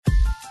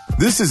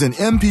This is an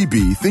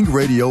MPB Think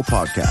Radio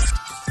podcast.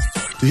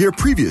 To hear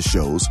previous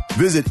shows,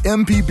 visit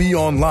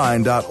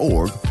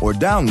mpbonline.org or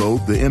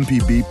download the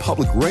MPB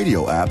Public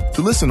Radio app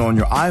to listen on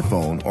your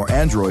iPhone or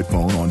Android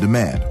phone on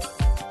demand.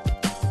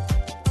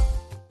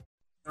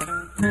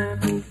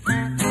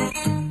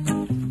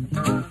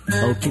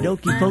 Okie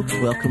dokie, folks.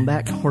 Welcome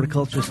back to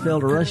Horticulturist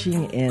Felder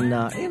Rushing. And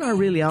I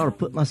really ought to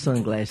put my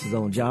sunglasses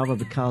on, Java,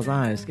 because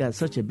I just got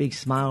such a big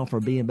smile for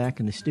being back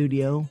in the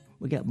studio.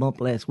 We got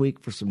bumped last week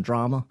for some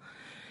drama.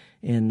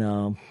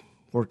 And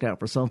worked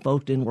out for some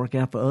folks, didn't work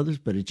out for others,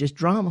 but it's just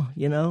drama,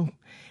 you know.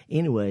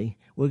 Anyway,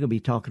 we're going to be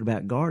talking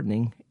about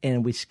gardening,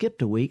 and we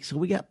skipped a week, so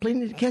we got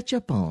plenty to catch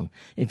up on.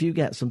 If you've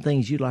got some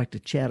things you'd like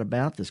to chat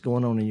about that's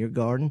going on in your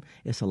garden,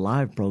 it's a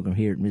live program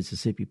here at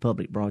Mississippi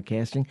Public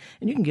Broadcasting,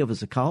 and you can give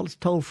us a call. It's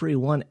toll-free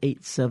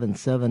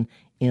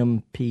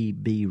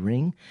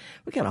 1-877-MPB-RING.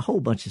 We got a whole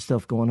bunch of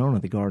stuff going on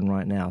in the garden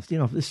right now. You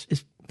know,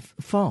 it's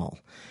fall.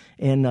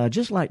 And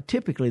just like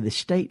typically the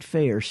state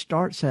fair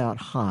starts out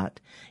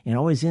hot and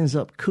always ends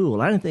up cool.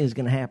 I didn't think it was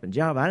going to happen.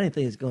 Java, I didn't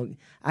think it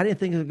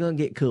was going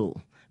to get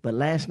cool. But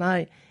last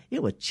night,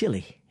 it was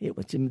chilly.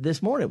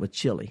 This morning, it was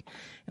chilly.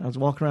 And I was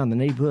walking around the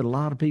neighborhood. A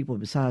lot of people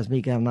besides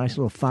me got a nice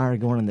little fire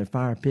going in their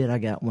fire pit. I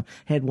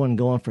had one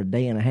going for a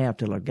day and a half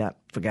till I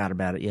forgot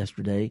about it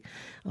yesterday.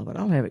 But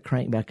I'll have it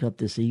cranked back up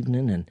this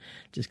evening and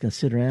just going to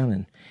sit around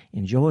and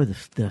enjoy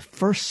the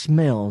first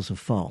smells of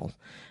fall.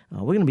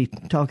 We're going to be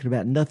talking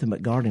about nothing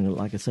but gardening,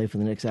 like I say, for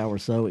the next hour or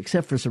so,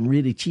 except for some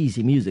really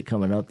cheesy music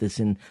coming up that's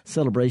in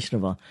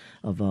celebration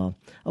of a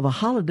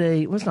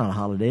holiday. Well, it's not a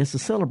holiday. It's a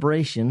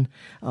celebration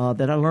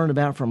that I learned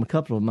about from a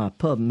couple of my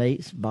pub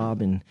mates,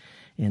 Bob and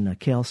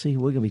Kelsey.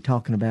 We're going to be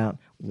talking about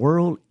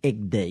World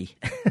Egg Day.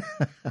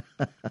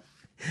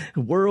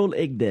 World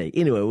Egg Day.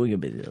 Anyway, we're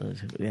going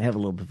to have a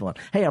little bit of fun.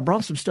 Hey, I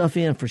brought some stuff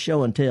in for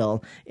show and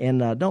tell, and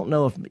don't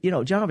know if,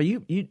 Java,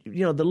 you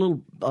know, the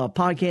little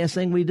podcast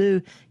thing we do,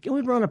 can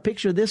we run a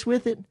picture of this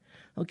with it?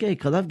 Okay,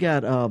 because I've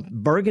got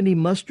burgundy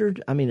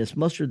mustard. I mean, it's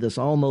mustard that's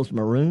almost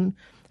maroon.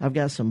 I've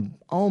got some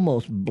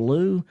almost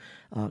blue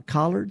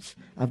collards.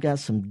 I've got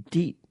some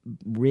deep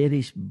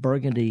reddish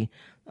burgundy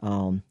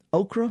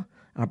okra.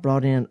 I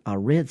brought in a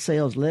red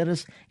sales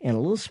lettuce and a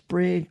little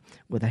sprig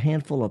with a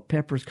handful of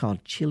peppers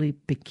called chili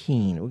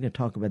piquin. We're going to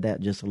talk about that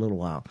in just a little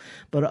while.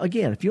 But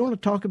again, if you want to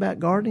talk about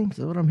gardening,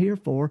 that's what I'm here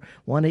for,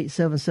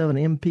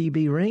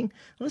 1-877-MPB-RING.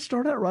 Let's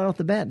start out right off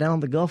the bat down on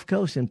the Gulf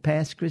Coast in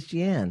Pass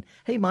Christian.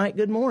 Hey, Mike,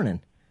 good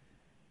morning.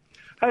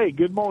 Hey,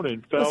 good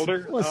morning,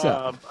 Felder. What's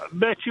up? I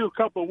met you a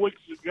couple of weeks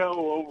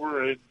ago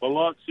over in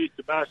Biloxi at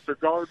the Master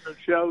Gardener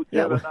Show.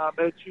 Ted and I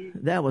met you.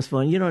 That was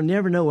fun.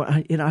 Never know.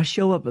 I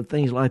show up at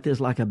things like this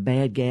like a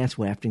bad gas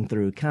wafting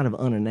through, kind of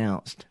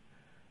unannounced.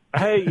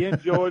 Hey,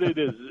 enjoyed it.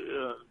 It's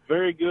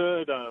very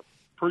good.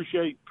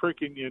 Appreciate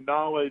pricking your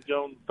knowledge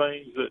on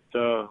things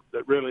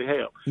that really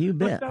help. You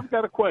bet. But I've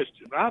got a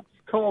question. I've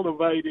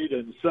cultivated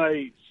and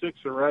saved 6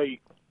 or 8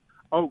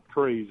 oak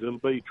trees. It'll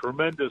be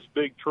tremendous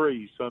big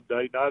trees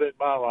someday, not in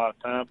my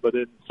lifetime, but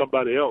in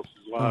somebody else's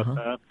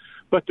lifetime.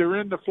 But they're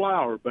in the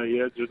flower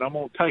beds, and I'm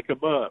going to take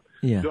them up.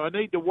 Yeah. Do I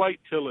need to wait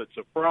till it's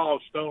a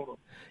frost on them?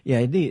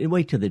 Yeah,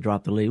 wait till they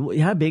drop the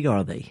leaf. How big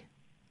are they?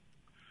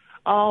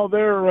 Oh,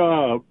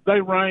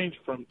 they range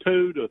from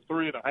 2 to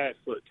 3.5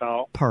 foot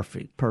tall.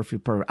 Perfect.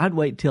 I'd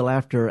wait till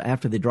after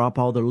they drop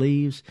all their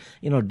leaves,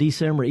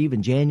 December,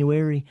 even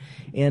January.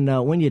 And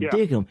when you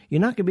dig them,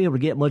 you're not going to be able to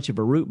get much of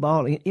a root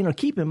ball.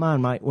 Keep in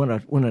mind, Mike, when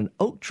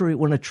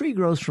a tree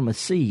grows from a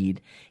seed,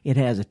 it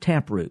has a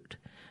taproot.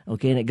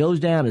 Okay, and it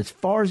goes down as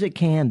far as it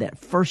can that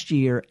first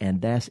year,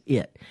 and that's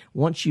it.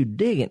 Once you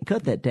dig it and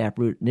cut that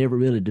taproot, it never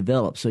really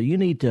develops. So you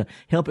need to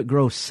help it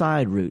grow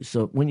side roots.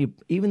 So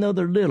even though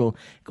they're little,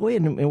 go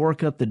ahead and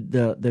work up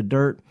the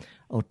dirt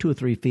 2 or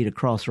 3 feet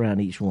across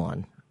around each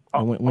one.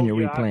 When you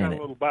replant I got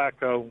a little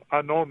backhoe.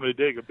 I normally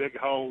dig a big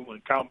hole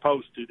and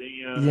compost it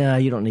in. Yeah,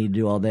 you don't need to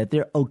do all that.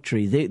 They're oak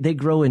trees. They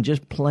grow in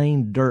just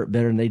plain dirt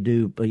better than they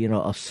do,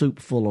 a soup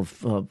full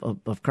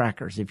of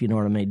crackers, if you know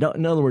what I mean.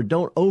 In other words,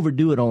 don't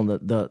overdo it on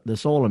the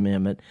soil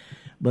amendment.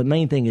 But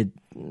main thing is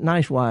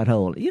nice wide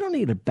hole. You don't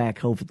need a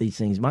backhoe for these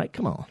things, Mike.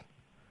 Come on.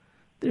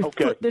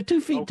 They're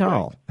 2 feet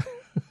tall.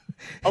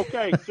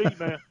 Okay, see,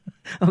 man.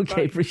 Okay,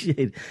 Thanks.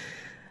 Appreciate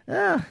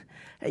it.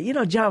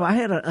 Java, I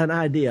had an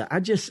idea. I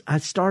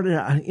started,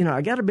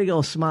 I got a big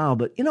old smile,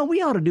 but,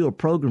 we ought to do a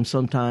program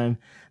sometime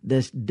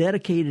that's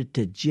dedicated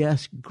to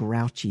just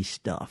grouchy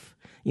stuff.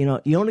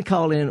 You only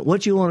call in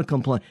what you want to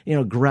complain,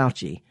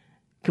 grouchy.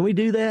 Can we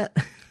do that?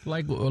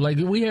 Like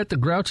we had the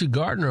grouchy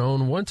gardener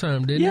on one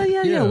time, didn't we?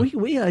 Yeah. We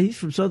he's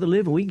from Southern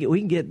Living. We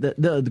can get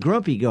the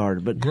grumpy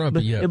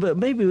gardener, but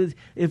maybe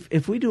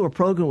if we do a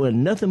program with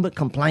nothing but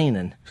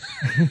complaining,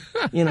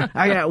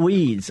 I got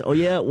weeds. Oh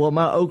yeah, well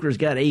my okra's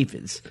got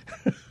aphids.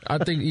 I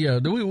think, yeah,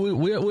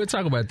 we'll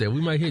talk about that. We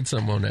might hit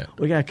something on that.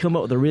 We got to come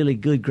up with a really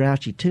good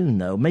grouchy tune,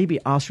 though.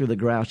 Maybe Oscar the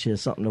Grouchy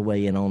has something to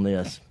weigh in on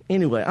this.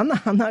 Anyway,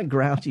 I'm not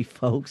grouchy,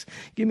 folks.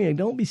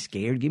 Don't be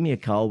scared. Give me a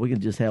call. We can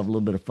just have a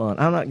little bit of fun.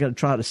 I'm not going to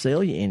try to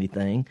sell you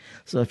anything.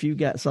 So if you've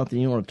got something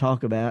you want to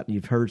talk about,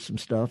 you've heard some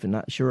stuff and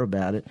not sure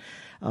about it,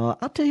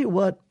 I'll tell you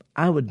what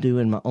I would do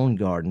in my own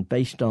garden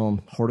based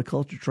on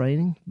horticulture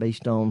training,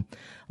 based on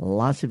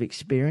lots of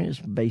experience,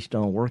 based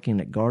on working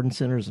at garden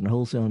centers and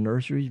wholesale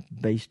nurseries,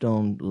 based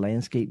on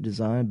landscape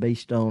design,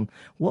 based on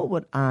what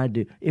would I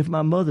do if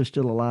my mother's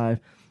still alive.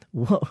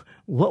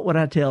 What would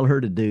I tell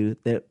her to do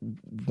that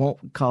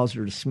won't cause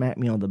her to smack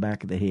me on the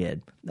back of the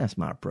head? That's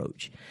my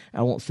approach.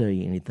 I won't sell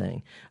you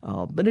anything.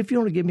 But if you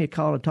want to give me a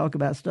call to talk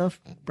about stuff,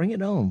 bring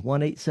it on.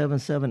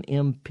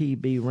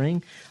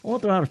 1-877-MPB-RING. I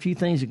want to throw out a few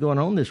things that are going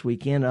on this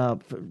weekend.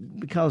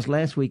 Because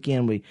last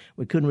weekend we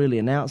couldn't really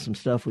announce some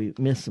stuff. We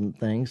missed some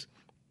things.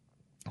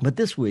 But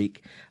this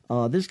week,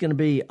 there's going to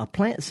be a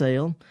plant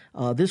sale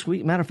this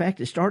week. Matter of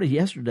fact, it started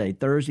yesterday,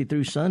 Thursday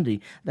through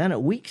Sunday, down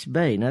at Weeks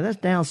Bay. Now, that's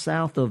down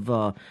south of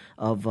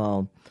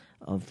Mobile.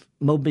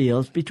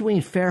 It's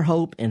between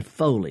Fairhope and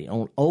Foley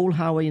on Old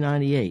Highway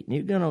 98.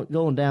 And you're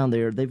going down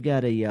there. They've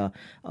got a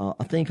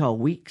thing called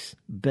Weeks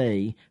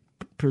Bay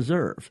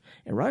Preserve.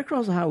 And right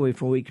across the highway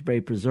from Weeks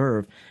Bay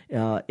Preserve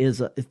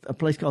is a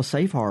place called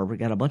Safe Harbor.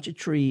 Got a bunch of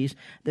trees.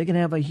 They're going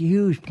to have a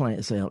huge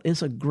plant sale.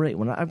 It's a great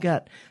one. I've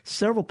got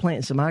several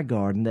plants in my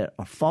garden that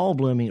are fall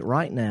blooming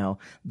right now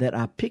that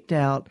I picked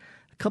out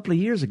a couple of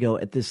years ago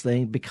at this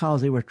thing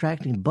because they were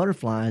attracting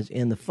butterflies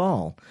in the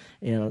fall.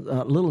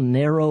 A little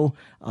narrow,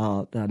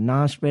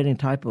 non-spreading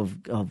type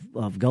of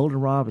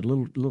goldenrod with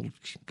little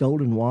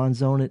golden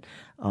wands on it.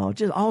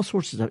 Just all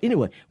sorts of stuff.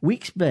 Anyway,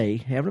 Weeks Bay,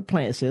 having a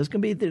plant sale. It's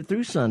going to be there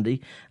through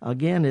Sunday.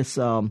 Again, it's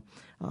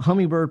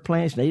hummingbird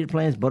plants, native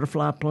plants,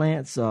 butterfly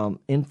plants,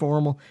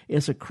 informal.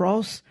 It's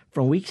across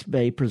from Weeks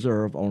Bay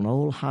Preserve on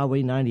Old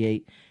Highway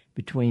 98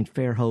 between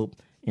Fairhope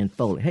and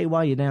Foley. Hey,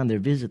 while you're down there,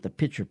 visit the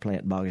pitcher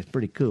plant bog. It's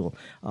pretty cool.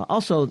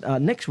 Also,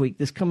 next week,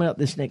 this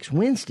next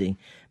Wednesday,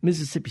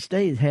 Mississippi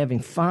State is having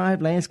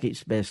 5 landscape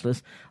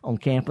specialists on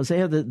campus. They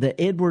have the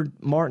Edward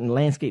Martin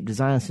Landscape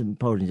Design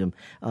Symposium.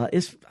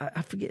 It's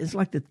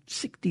like the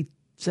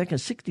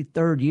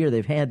 63rd year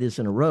they've had this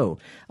in a row.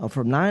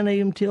 From 9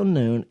 a.m. till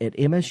noon at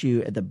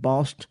MSU at the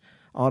Boston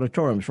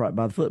Auditorium. It's right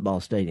by the football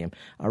stadium.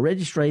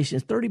 Registration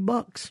is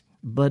 $30.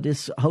 But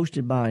it's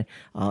hosted by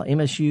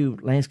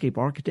MSU Landscape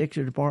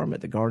Architecture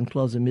Department, the Garden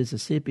Clubs of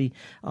Mississippi.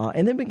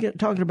 And then we get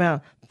talking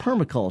about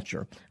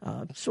permaculture,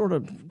 sort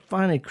of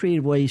finding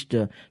creative ways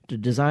to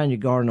design your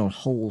garden on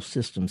whole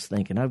systems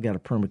thinking. I've got a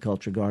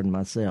permaculture garden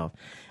myself.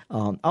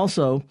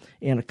 Also,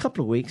 in a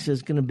couple of weeks,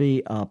 there's going to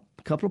be a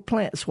couple of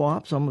plant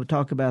swaps. I'm going to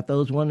talk about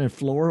those, one in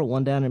Florida,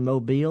 one down in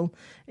Mobile.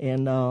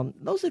 And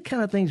those are the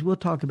kind of things we'll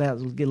talk about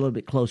as we get a little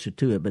bit closer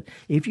to it. But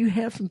if you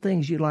have some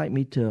things you'd like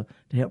me to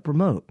help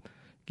promote,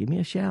 give me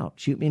a shout.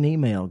 Shoot me an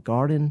email,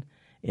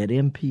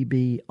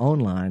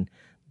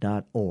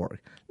 garden@mpbonline.org.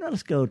 Now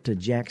let's go to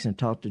Jackson and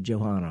talk to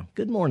Johanna.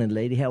 Good morning,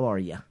 lady. How are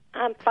you?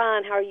 I'm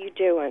fine. How are you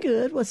doing?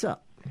 Good. What's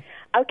up?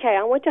 Okay,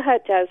 I went to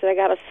Hutto's and I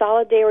got a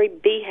solidary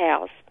bee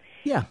house.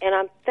 Yeah. And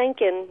I'm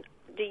thinking,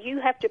 do you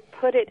have to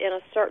put it in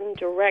a certain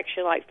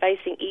direction, like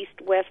facing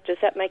east-west? Does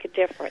that make a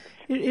difference?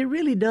 It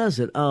really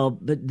doesn't.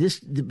 But this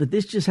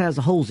just has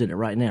the holes in it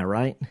right now,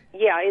 right?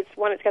 Yeah, it's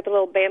one that's got the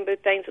little bamboo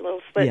things and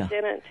little slits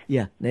in it.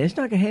 Yeah. Now it's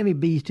not gonna have any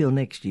bees till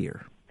next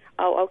year.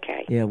 Oh,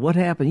 okay. Yeah. What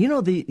happened? You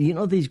know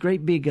these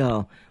great big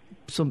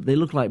they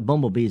look like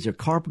bumblebees. They're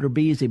carpenter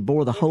bees. They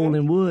bore the hole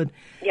in wood.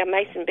 Yeah,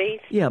 mason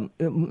bees. Yeah,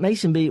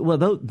 mason bee. Well,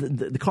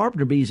 the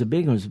carpenter bees are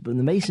big ones, but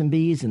the mason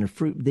bees and the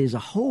fruit. There's a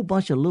whole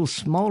bunch of little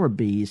smaller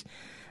bees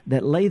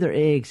that lay their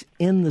eggs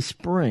in the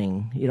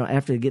spring.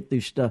 After they get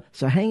through stuff.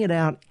 So hang it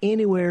out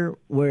anywhere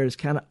where it's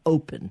kind of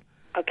open.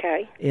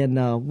 Okay. And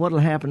what'll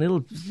happen,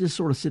 it'll just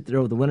sort of sit there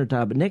over the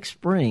wintertime. But next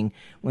spring,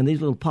 when these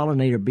little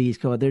pollinator bees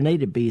come out, they're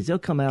native bees, they'll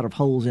come out of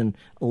holes in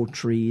old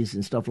trees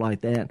and stuff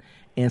like that.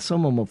 And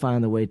some of them will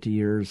find their way to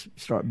yours,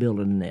 start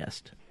building a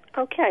nest.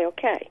 Okay.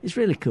 It's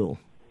really cool.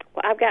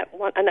 Well, I've got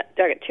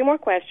 2 more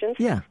questions.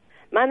 Yeah.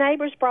 My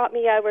neighbors brought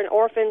me over an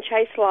orphan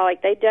chase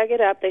lilac. They dug it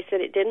up. They said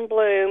it didn't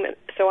bloom,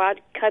 so I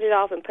cut it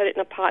off and put it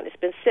in a pot, and it's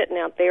been sitting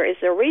out there. Is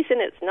there a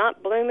reason it's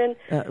not blooming?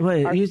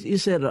 Wait, you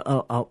said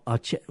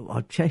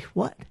chase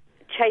what?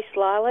 Chase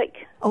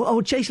lilac.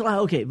 Oh, chase lilac.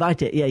 Okay,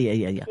 Vitex. Yeah.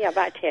 Yeah,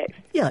 Vitex.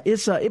 Yeah,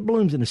 it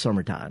blooms in the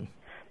summertime.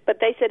 But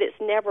they said it's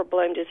never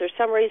bloomed. Is there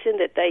some reason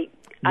that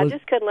I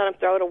just couldn't let them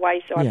throw it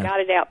away, so I got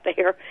it out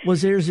there.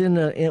 Was it in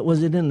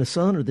the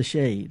sun or the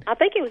shade? I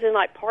think it was in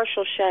like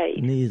partial shade.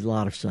 It needs a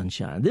lot of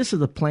sunshine. This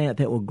is a plant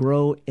that will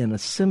grow in a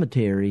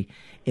cemetery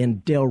in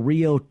Del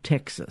Rio,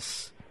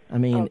 Texas. I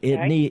mean,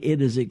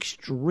 it is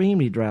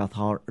extremely drought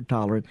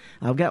tolerant.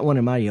 I've got one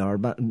in my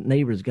yard. My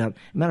neighbor's got.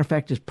 Matter of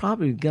fact, it's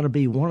probably going to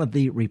be one of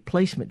the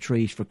replacement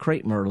trees for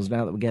crepe myrtles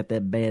now that we got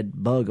that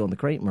bad bug on the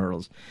crepe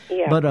myrtles.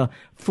 Yeah. But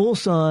full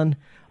sun,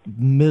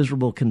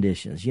 miserable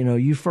conditions.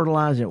 You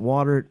fertilize it,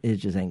 water it, it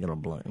just ain't going to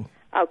bloom.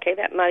 Okay,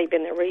 that might have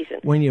been the reason.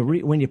 When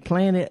you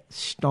plant it,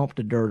 stomp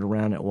the dirt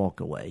around it, walk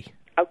away.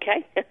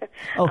 Okay,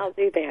 I'll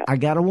do that. I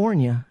got to warn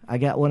you, I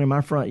got one in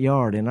my front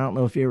yard, and I don't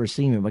know if you ever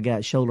seen him. I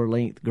got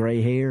shoulder-length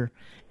gray hair.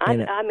 I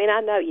know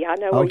you. I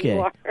know where you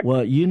are.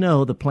 Well,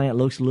 the plant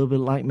looks a little bit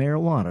like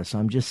marijuana, so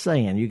I'm just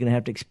saying, you're going to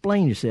have to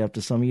explain yourself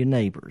to some of your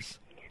neighbors.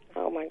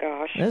 Oh, my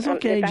gosh. That's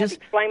okay. If I have to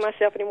explain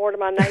myself anymore to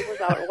my neighbors,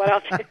 I don't know what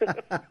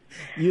I'll do.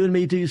 You and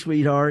me too,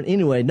 sweetheart.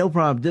 Anyway, no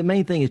problem. The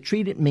main thing is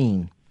treat it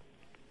mean.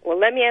 Well,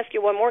 let me ask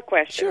you one more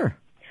question. Sure.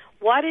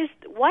 What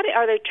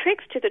are there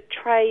tricks to the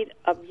trade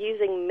of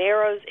using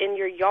marrows in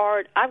your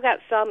yard? I've got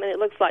some, and it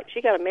looks like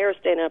she got a marrow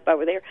standing up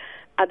over there.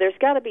 There's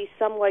got to be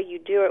some way you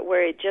do it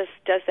where it just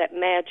does that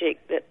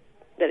magic that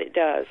it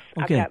does.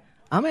 Okay,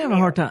 I'm having a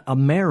hard time. A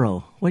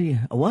marrow.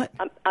 A what?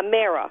 A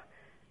mirror.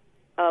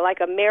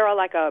 Like a mirror,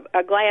 like a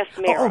glass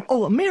mirror.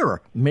 Oh, a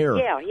mirror.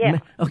 Mirror. Yeah.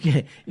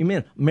 Okay, you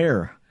mean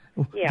mirror.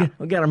 Yeah.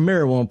 I got a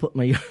mirror I want to put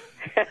my...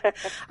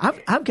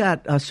 I've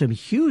got some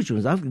huge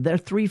ones. They're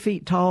 3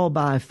 feet tall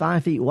by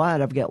 5 feet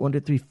wide. I've got 1, 2,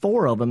 3,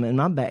 4 of them in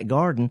my back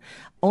garden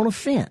on a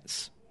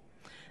fence.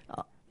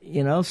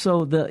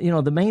 So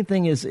the main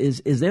thing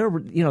is they're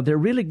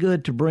really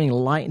good to bring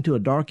light into a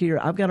dark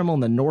area. I've got them on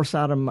the north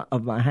side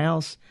of my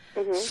house,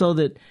 so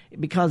that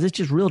because it's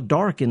just real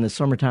dark in the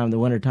summertime, the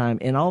wintertime,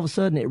 and all of a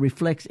sudden it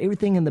reflects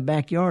everything in the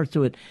backyard,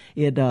 so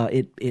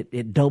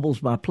it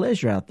doubles my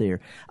pleasure out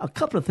there. A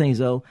couple of things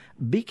though: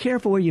 be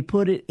careful where you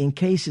put it in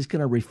case it's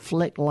going to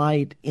reflect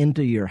light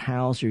into your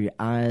house or your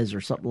eyes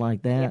or something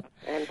like that. Yep,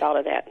 I hadn't thought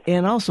of that.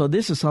 And also,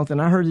 this is something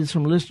I heard this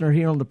from a listener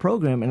here on the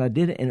program, and I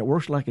did it, and it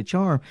works like a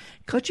charm.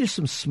 Cut you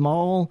some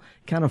small,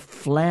 kind of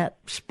flat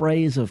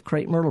sprays of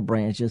crepe myrtle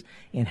branches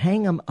and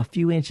hang them a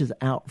few inches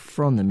out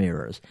from the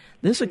mirrors.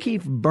 This will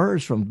keep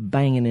birds from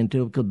banging into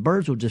them, because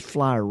birds will just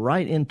fly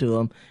right into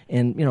them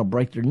and,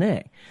 break their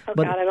neck. Oh,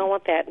 God, I don't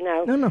want that,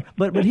 no. No.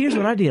 But here's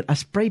what I did. I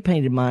spray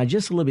painted mine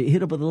just a little bit,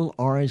 hit it with a little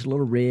orange, a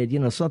little red,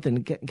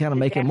 something to kind of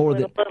make it more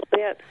than... A little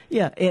bit.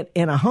 Yeah,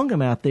 and I hung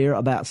them out there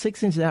about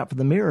 6 inches out from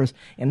the mirrors,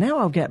 and now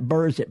I've got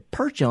birds that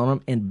perch on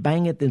them and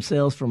bang at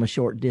themselves from a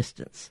short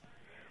distance.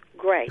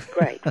 Great.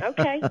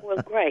 Okay,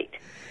 well, great.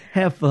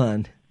 Have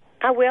fun.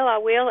 I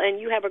will, and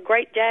you have a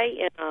great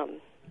day. And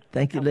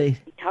thank you, Lee.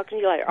 Talk to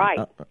you later. All right.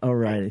 All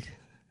righty.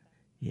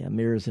 Yeah,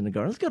 mirrors in the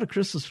garden. Let's go to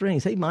Crystal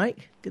Springs. Hey,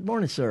 Mike. Good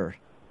morning, sir.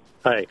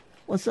 Hey.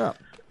 What's up?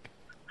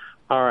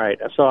 All right.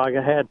 So I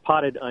had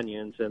potted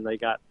onions, and they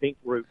got pink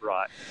root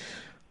rot.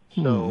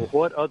 So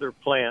what other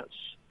plants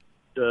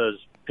does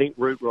pink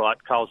root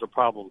rot cause a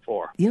problem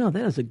for? That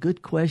is a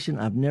good question.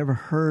 I've never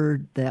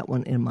heard that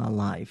one in my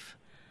life,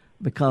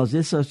 because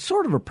it's a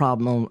sort of a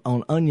problem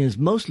on onions,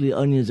 mostly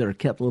onions that are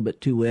kept a little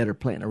bit too wet or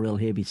planted in a real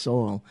heavy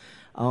soil.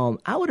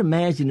 I would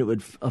imagine it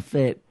would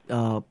affect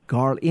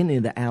garlic, any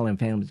of the allium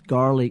families,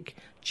 garlic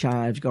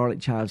chives,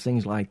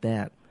 things like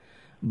that.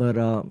 But,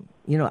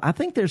 I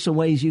think there's some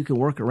ways you can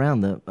work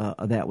around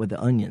that with the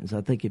onions.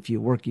 I think if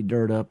you work your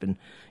dirt up and,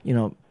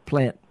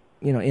 plant,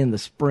 in the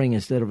spring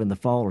instead of in the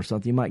fall or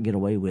something, you might get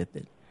away with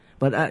it.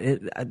 But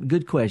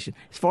good question.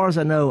 As far as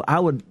I know,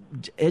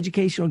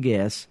 educational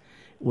guess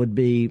would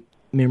be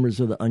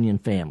members of the onion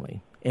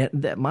family. And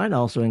that might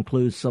also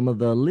include some of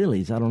the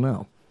lilies. I don't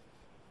know.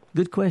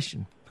 Good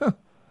question. Huh.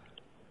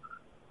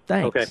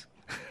 Thanks. Okay.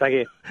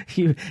 Thank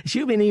you.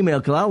 Shoot me an email,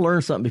 because I'll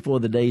learn something before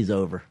the day's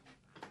over.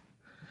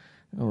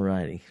 All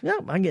righty.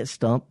 Yep, I get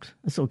stumped.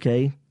 That's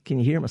okay. Can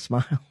you hear my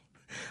smile?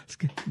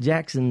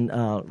 Jackson,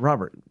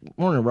 Robert.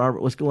 Morning,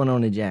 Robert. What's going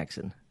on in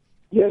Jackson?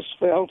 Yes,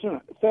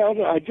 Felder,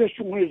 I just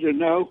wanted to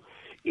know,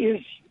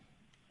 is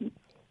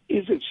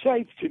it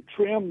safe to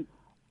trim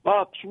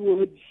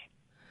boxwoods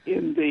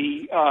in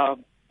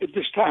at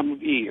this time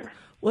of year?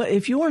 Well,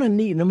 if you want to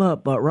neaten them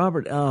up,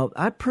 Robert,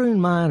 I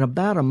pruned mine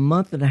about a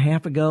month and a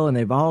half ago, and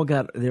they've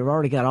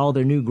already got all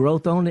their new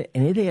growth on it,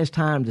 and it has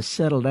time to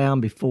settle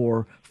down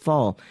before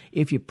fall.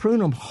 If you prune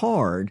them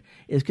hard,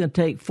 it's going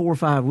to take 4 or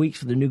 5 weeks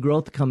for the new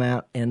growth to come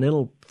out, and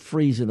it'll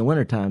freeze in the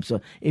wintertime.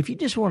 So if you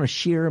just want to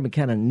shear them and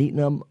kind of neaten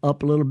them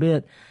up a little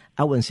bit,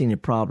 I wouldn't see any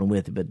problem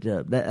with it. But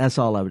that's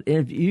all I would.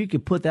 If you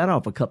could put that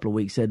off a couple of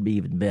weeks, that'd be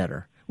even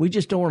better. We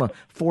just don't want to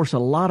force a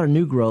lot of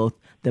new growth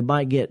that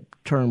might get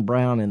turned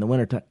brown in the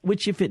wintertime,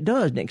 which if it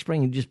does next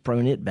spring, you just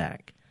prune it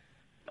back.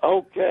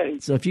 Okay.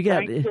 So if you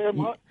got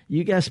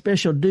you got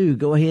special dew,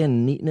 go ahead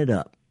and neaten it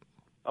up.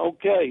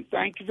 Okay.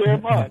 Thank you very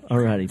much. All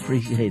righty.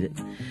 Appreciate it.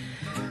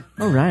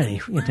 All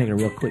righty. We're going to take a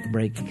real quick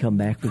break and come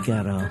back. We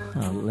got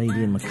a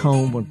lady in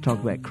Macomb. We're going to talk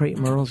about crepe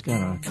myrtles.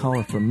 Got a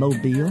caller from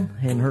Mobile.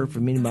 Hadn't heard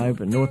from anybody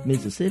over in North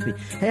Mississippi.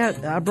 Hey,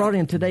 I brought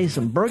in today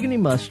some burgundy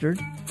mustard,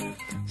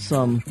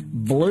 some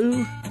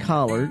blue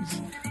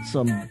collards,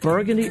 some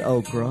burgundy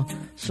okra,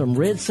 some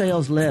red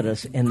sales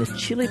lettuce, and the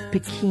chili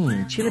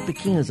piquin. Chili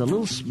piquin is a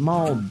little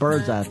small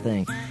bird's eye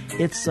thing.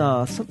 It's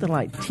something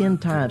like 10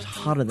 times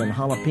hotter than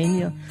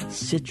jalapeno,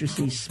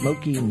 citrusy,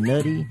 smoky,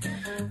 nutty,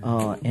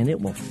 and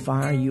it will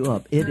fire you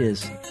up. It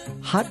is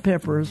hot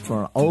peppers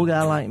for an old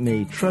guy like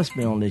me. Trust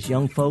me on this,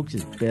 young folks,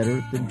 it's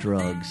better than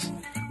drugs.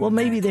 Well,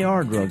 maybe they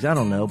are drugs. I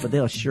don't know, but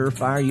they'll sure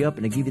fire you up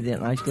and they'll give you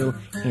that nice little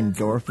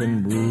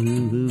endorphin.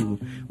 Woo-hoo.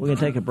 We're going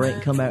to take a break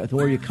and come back with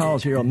more of your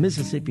calls here on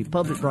Mississippi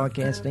Public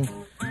Broadcasting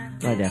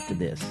right after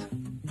this.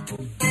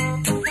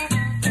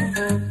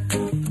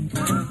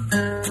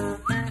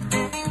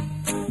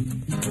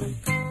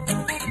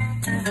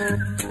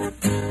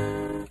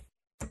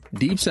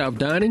 Deep South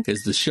Dining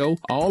is the show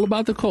all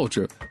about the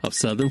culture of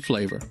Southern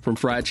flavor, from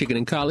fried chicken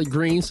and collard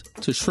greens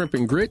to shrimp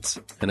and grits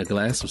and a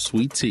glass of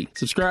sweet tea.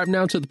 Subscribe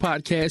now to the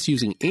podcast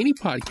using any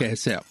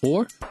podcast app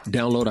or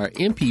download our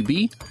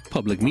MPB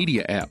Public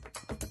Media app.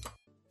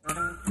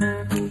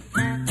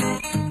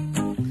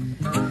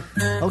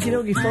 Okie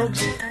dokie,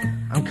 folks.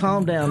 I'm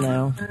calmed down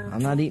now.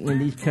 I'm not eating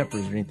these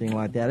peppers or anything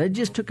like that. I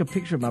just took a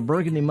picture of my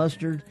burgundy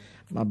mustard,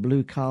 my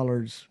blue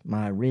collards,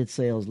 my red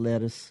sales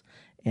lettuce,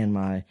 and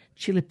my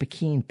chili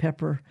pekin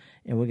pepper,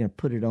 and we're going to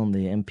put it on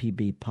the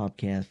MPB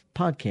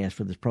podcast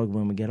for this program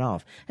when we get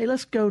off. Hey,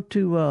 let's go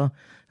to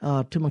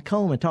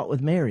Macomb and talk with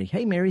Mary.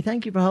 Hey, Mary,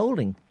 thank you for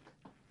holding.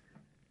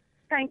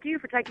 Thank you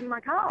for taking my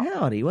call.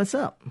 Howdy, what's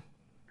up?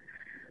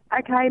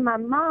 Okay, my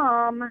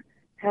mom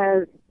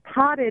has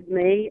potted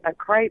me a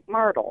crepe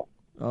myrtle.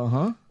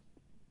 Uh-huh.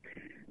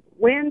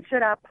 When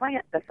should I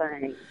plant the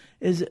thing?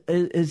 Is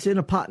it in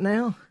a pot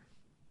now?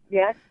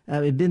 Yes.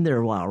 It's been there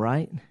a while,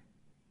 right?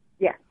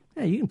 Yes.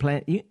 Yeah, you can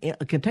plant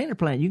a container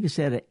plant. You can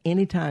set it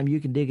any time.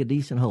 You can dig a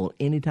decent hole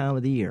any time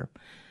of the year.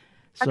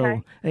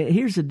 So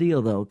here's the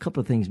deal, though. A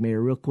couple of things,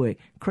 Mary, real quick.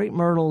 Crepe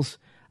myrtles.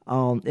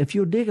 If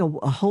you'll dig a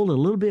hole a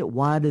little bit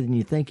wider than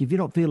you think, if you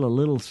don't feel a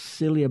little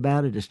silly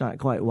about it, it's not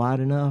quite wide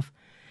enough,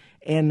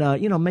 and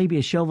maybe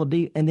a shovel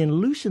deep, and then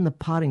loosen the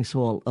potting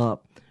soil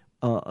up,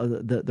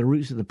 the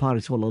roots of the potting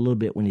soil a little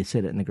bit when you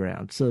set it in the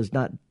ground, so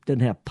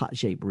doesn't have pot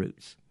shaped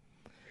roots.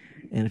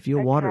 And if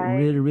you'll water it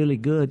really, really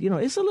good,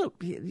 it's a little,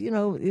 you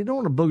don't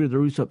want to booger the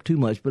roots up too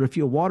much, but if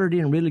you'll water it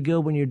in really good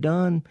when you're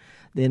done,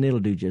 then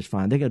it'll do just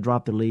fine. They're going to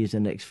drop the leaves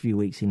in the next few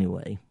weeks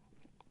anyway.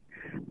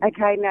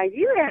 Okay, now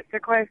you answer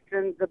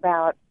questions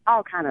about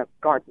all kind of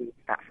garden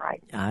stuff,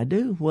 right? I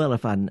do. Well,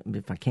 if I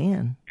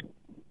can.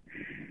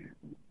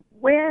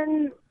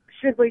 When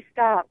should we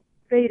stop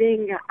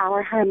feeding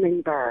our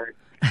hummingbirds?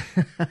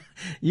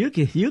 You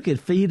could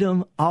feed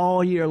them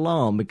all year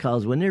long,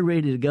 because when they're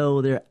ready to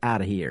go, they're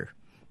out of here.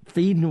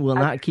 Feeding will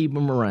not keep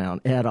them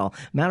around at all.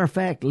 Matter of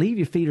fact, leave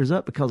your feeders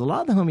up, because a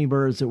lot of the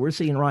hummingbirds that we're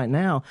seeing right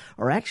now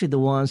are actually the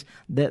ones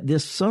that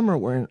this summer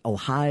were in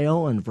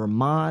Ohio and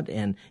Vermont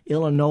and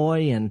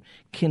Illinois and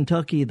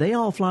Kentucky. They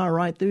all fly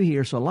right through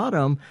here, so a lot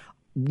of them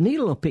need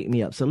a little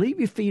pick-me-up. So leave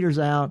your feeders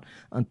out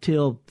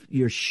until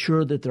you're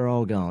sure that they're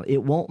all gone.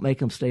 It won't make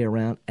them stay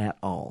around at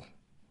all.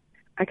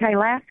 Okay,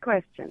 last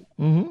question.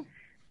 Mm-hmm.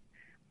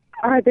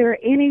 Are there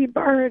any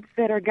birds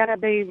that are going to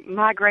be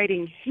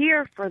migrating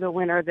here for the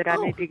winter that I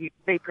need to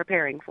be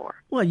preparing for?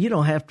 Well, you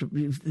don't have to.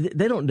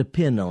 They don't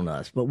depend on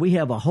us, but we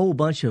have a whole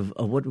bunch of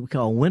what we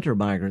call winter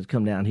migrants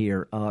come down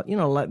here.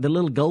 Like the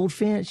little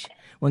goldfinch.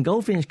 When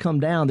goldfinch come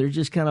down, they're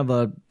just kind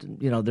of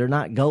they're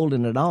not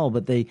golden at all,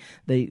 but they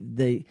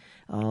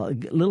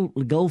little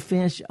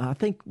goldfinch. I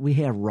think we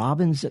have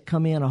robins that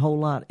come in a whole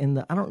lot. I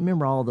don't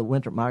remember all the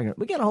winter migrants.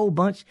 We got a whole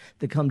bunch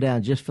that come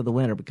down just for the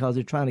winter, because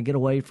they're trying to get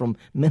away from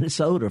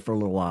Minnesota for a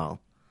little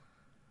while.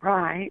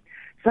 Right.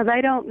 So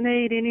they don't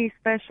need any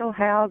special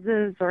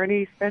houses or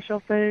any special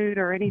food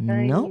or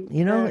anything? No.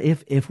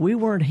 If we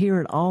weren't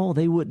here at all,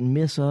 they wouldn't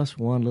miss us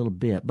one little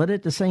bit. But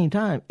at the same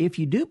time, if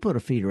you do put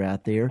a feeder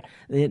out there,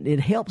 it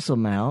helps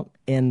them out,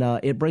 and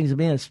it brings them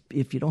in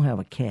if you don't have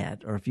a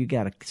cat, or if you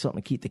got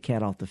something to keep the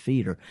cat off the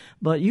feeder.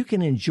 But you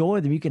can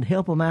enjoy them. You can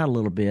help them out a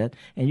little bit,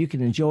 and you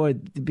can enjoy,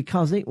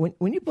 because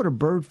when you put a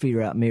bird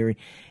feeder out, Mary,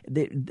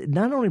 it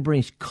not only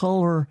brings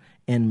color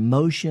and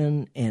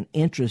motion and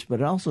interest,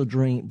 but it also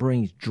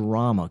brings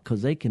drama,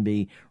 because they can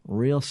be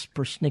real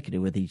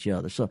persnickety with each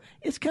other. So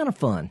it's kind of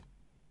fun.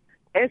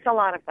 It's a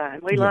lot of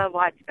fun. We love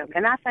watching them.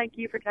 And I thank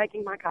you for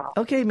taking my call.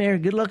 Okay, Mary,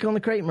 good luck on the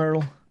crepe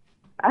myrtle.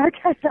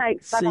 Okay,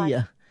 thanks. Bye-bye. See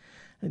ya.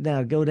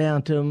 Now go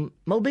down to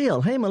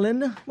Mobile. Hey,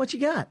 Melinda, what you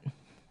got?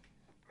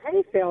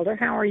 Hey, Felder,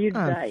 how are you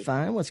today? I'm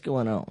fine. What's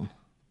going on?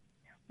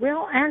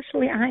 Well,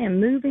 actually, I am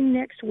moving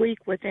next week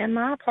within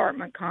my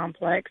apartment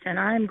complex, and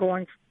I am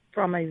going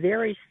from a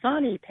very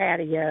sunny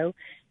patio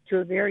to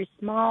a very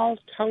small,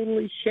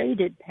 totally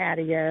shaded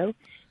patio.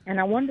 And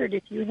I wondered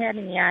if you had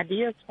any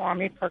ideas for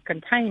me for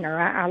container.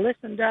 I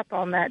listened up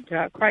on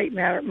that crepe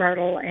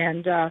myrtle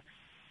and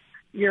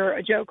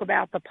your joke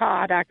about the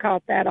pot. I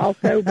caught that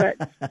also. But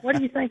what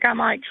do you think I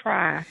might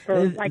try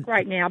for, like,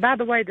 right now? By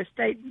the way, the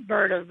state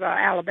bird of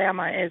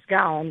Alabama is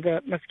gone,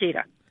 the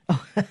mosquito.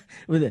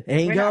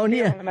 Ain't gone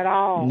yet. Them at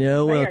all.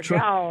 No, well,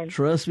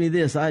 trust me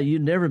this.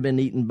 You've never been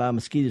eaten by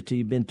mosquitoes till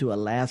you've been to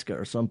Alaska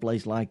or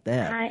someplace like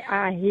that.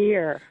 I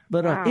hear.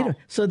 But wow.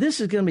 So this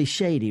is going to be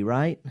shady,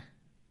 right?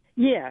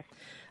 Yes.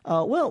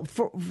 Well,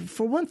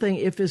 for one thing,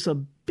 if it's a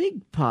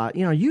big pot,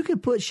 you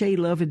could put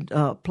shade-loving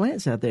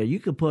plants out there.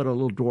 You could put a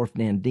little dwarf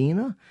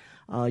nandina.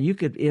 You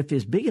could, if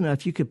it's big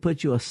enough, you could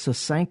put you a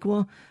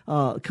sasanqua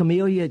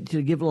camellia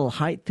to give a little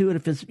height to it.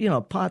 If it's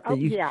a pot that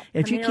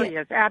if camellias, you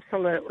can't,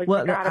 absolutely.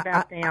 Forgot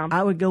about them.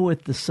 I would go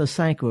with the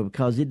sasanqua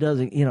because it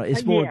doesn't,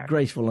 it's more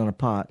graceful in a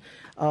pot.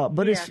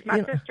 But yes,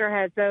 my sister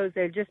has those.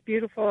 They're just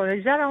beautiful.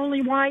 Is that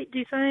only white, do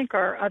you think,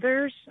 or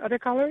other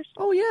colors?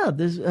 Oh yeah,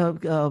 there's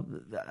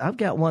I've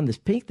got one that's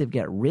pink. They've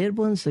got red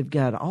ones. They've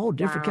got all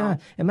different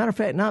kinds. As a matter of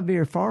fact, not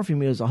very far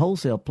from you is a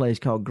wholesale place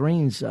called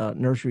Green's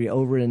Nursery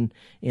over in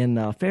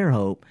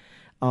Fairhope.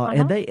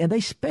 And they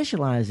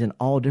specialize in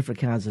all different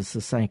kinds of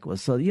sasanquas.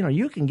 So,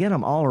 you can get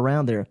them all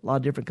around there, a lot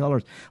of different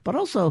colors. But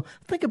also,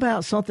 think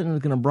about something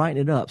that's going to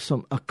brighten it up.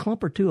 A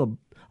clump or two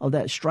of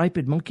that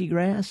striped monkey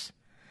grass.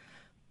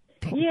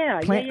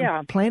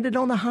 Plant it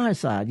on the high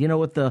side,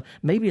 with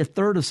maybe a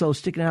third or so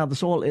sticking out of the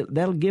soil.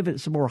 That'll give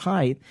it some more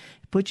height.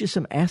 Put you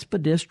some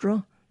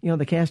aspidistra,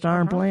 the cast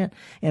iron plant.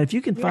 And if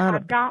you can find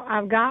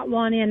I've got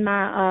one in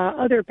my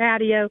other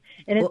patio,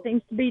 and it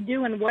seems to be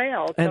doing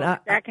well. So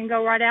that can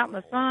go right out in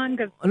the sun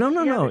because the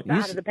other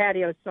side of the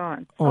patio is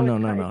sun. No.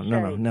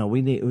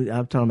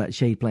 I'm talking about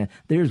shade plant.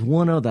 There's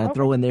one other I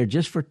throw in there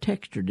just for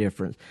texture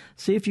difference.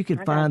 See if you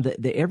can find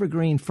the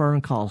evergreen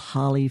fern called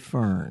holly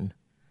fern.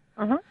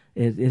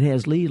 It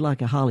has leaves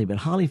like a holly, but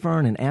holly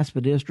fern and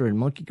aspidistra and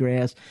monkey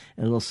grass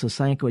and a little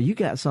sasanqua, you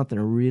got something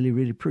really,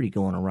 really pretty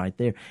going on right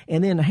there.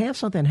 And then have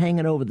something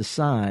hanging over the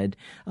side,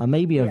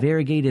 maybe a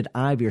variegated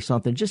ivy or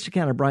something, just to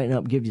kind of brighten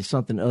up, give you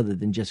something other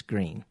than just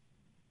green.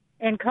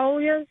 And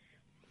coleus,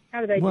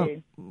 how do they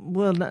do?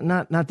 Well,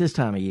 not this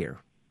time of year.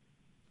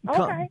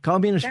 Okay. Call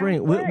me in the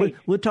spring.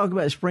 We'll talk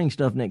about spring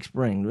stuff next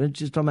spring. We're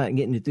just talking about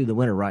getting you through the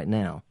winter right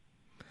now.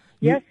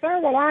 Yes, sir.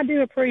 Well, I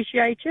do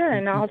appreciate you,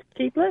 and I'll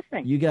keep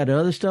listening. You got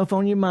other stuff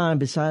on your mind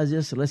besides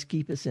this, so let's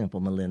keep it simple,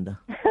 Melinda.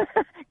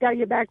 Got to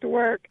get back to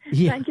work.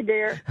 Yeah. Thank you,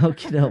 dear.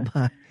 Okay,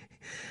 bye.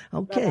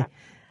 Okay. Bye-bye.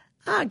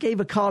 I gave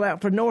a call out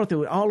for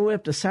Northwood all the way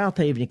up to South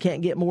Haven. You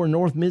can't get more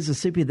North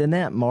Mississippi than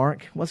that,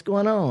 Mark. What's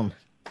going on?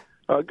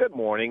 Good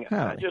morning.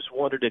 Howdy. I just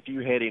wondered if you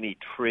had any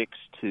tricks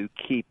to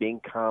keeping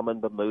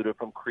common Bermuda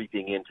from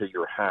creeping into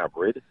your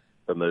hybrid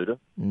Bermuda.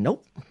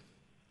 Nope.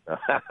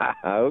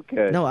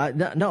 Okay. No,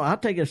 I'll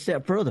take it a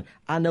step further.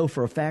 I know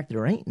for a fact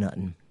there ain't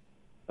nothing.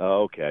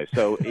 Okay,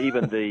 so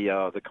even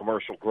the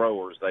commercial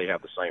growers, they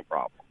have the same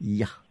problem.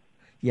 Yeah,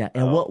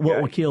 and what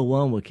will kill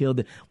one will kill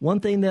the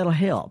one thing that'll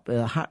help.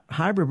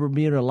 Hybrid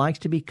Bermuda likes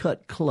to be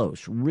cut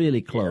close,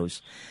 really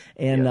close,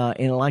 and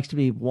it likes to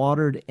be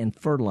watered and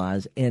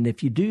fertilized. And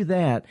if you do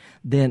that,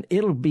 then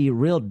it'll be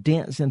real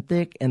dense and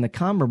thick, and the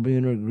common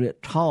Bermuda will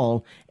get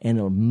tall, and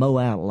it'll mow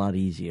out a lot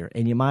easier.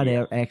 And you might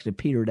actually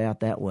peter it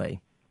out that way.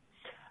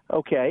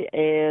 Okay,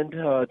 and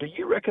do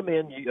you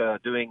recommend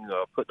putting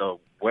a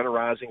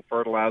winterizing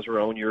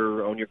fertilizer on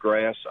your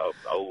grass,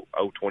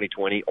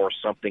 2020 or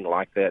something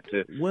like that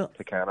to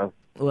kind of?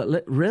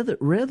 Well,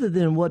 rather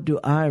than what do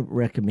I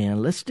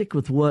recommend, let's stick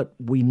with what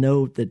we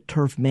know that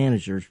turf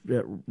managers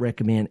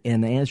recommend,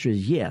 and the answer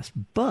is yes.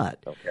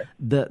 But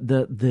the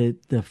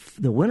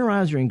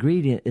winterizer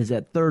ingredient is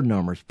that third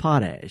number, is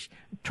potash.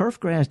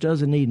 Turf grass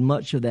doesn't need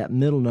much of that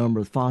middle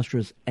number of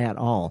phosphorus at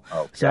all.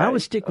 So I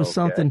would stick with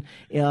something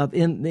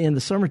in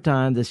the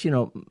summertime that's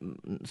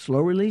slow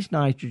release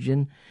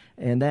nitrogen,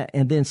 and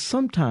then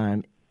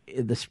sometime.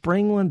 The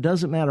spring one,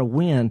 doesn't matter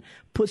when,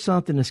 put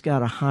something that's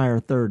got a higher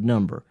third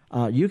number.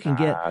 You can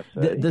get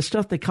the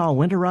stuff they call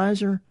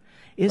winterizer.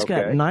 It's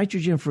got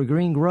nitrogen for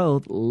green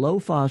growth, low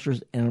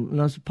phosphorus, and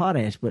no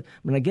potash. But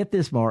when I get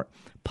this, Mark,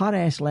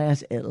 potash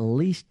lasts at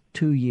least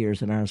 2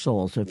 years in our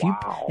soil. So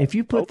if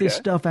you put this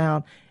stuff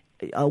out,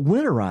 a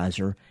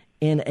winterizer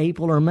in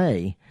April or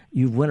May,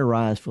 you've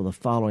winterized for the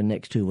following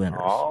next 2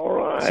 winters. All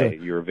right, so,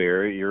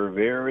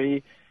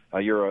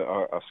 you're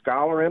a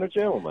scholar and a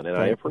gentleman, and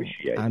I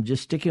appreciate it. I'm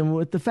just sticking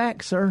with the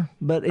facts, sir.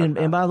 But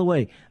and by the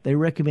way, they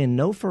recommend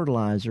no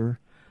fertilizer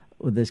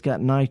that's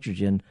got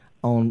nitrogen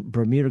on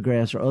Bermuda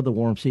grass or other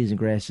warm season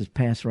grasses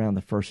past around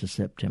the 1st of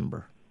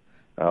September.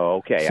 Oh,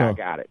 okay, so, I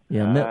got it.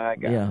 I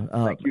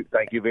got it.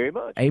 Thank you very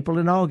much. April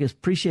and August,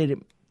 appreciate it.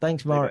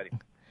 Thanks, Mark. Hey,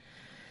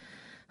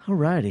 all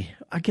righty.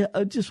 I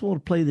just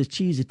want to play this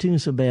cheesy tune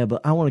so bad,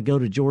 but I want to go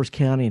to George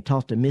County and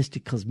talk to Misty,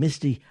 because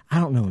Misty, I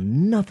don't know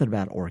nothing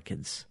about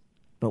orchids.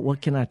 But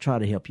what can I try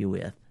to help you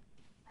with?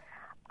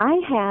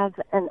 I have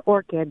an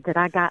orchid that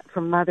I got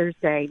from Mother's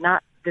Day,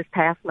 not this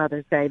past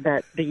Mother's Day,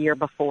 but the year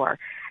before.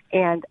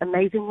 And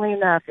amazingly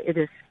enough, it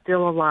is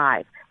still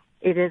alive.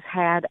 It has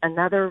had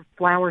another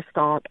flower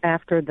stalk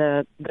after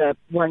the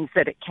ones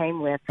that it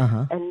came with.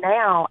 And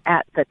now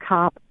at the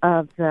top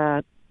of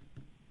the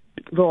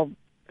little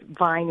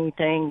viney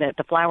thing that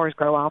the flowers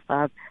grow off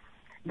of,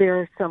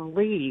 there are some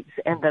leaves,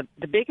 and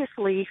the biggest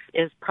leaf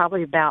is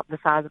probably about the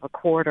size of a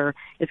quarter.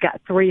 It's got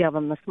 3 of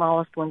them. The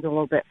smallest one's a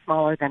little bit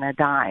smaller than a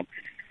dime.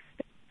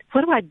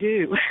 What do I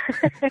do?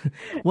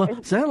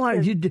 Well, sound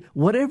like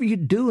whatever you're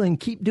doing,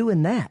 keep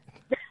doing that.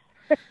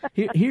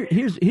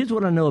 Here's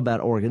what I know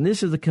about orchid.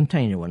 This is the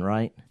container one,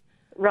 right?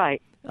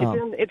 Right.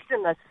 It's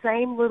in the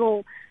same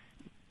little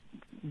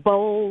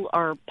bowl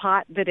or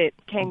pot that it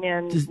came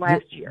in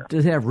last year.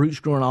 Does it have roots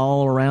growing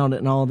all around it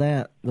and all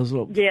that? Those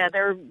little... Yeah,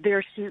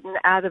 they're shooting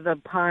out of the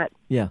pot.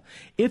 Yeah,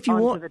 if you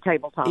onto the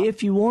tabletop.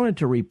 If you wanted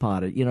to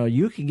repot it,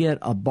 you could get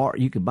a bark.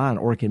 You could buy an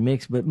orchid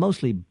mix, but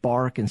mostly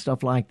bark and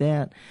stuff like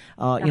that.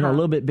 A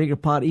little bit bigger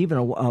pot,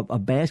 even a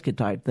basket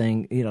type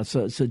thing.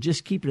 So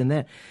just keep it in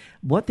that.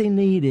 What they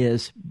need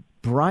is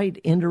bright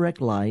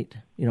indirect light.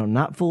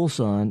 Not full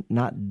sun,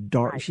 not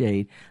dark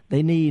shade.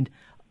 They need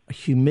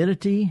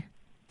humidity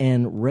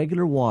and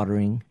regular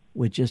watering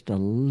with just a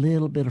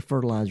little bit of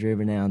fertilizer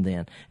every now and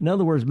then. In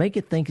other words, make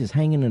it think it's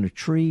hanging in a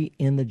tree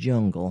in the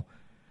jungle.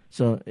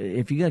 So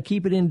if you're going to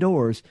keep it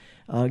indoors,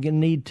 you're going to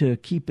need to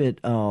keep it,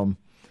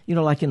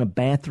 like in a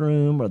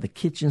bathroom or the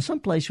kitchen,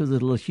 someplace with a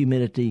little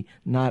humidity,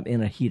 not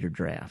in a heater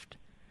draft.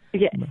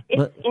 Yeah,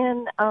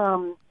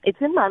 it's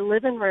in my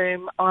living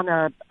room on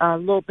a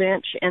little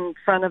bench in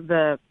front of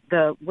the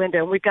window.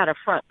 And we've got a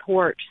front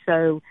porch,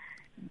 so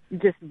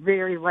just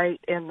very late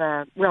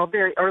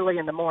very early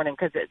in the morning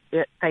because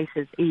it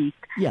faces east.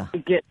 Yeah,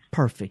 it gets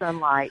perfect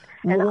sunlight,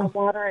 and I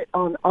water it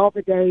on all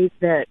the days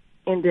that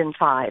end in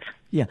 5.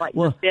 Yeah, like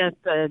the 5th,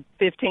 the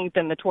 15th,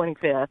 and the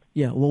 25th.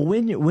 Yeah, well,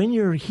 when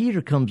your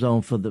heater comes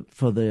on for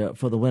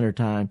the winter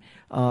time,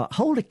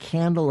 hold a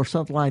candle or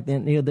something like that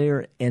near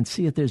there and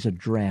see if there's a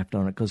draft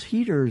on it, because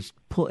heaters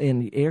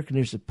and air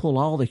conditioners pull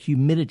all the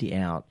humidity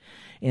out.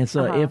 And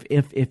so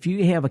if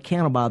you have a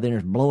candle by there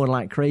and it's blowing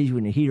like crazy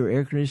when your heater or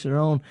air conditioner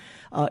on,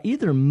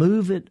 either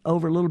move it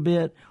over a little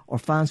bit or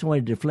find some way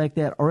to deflect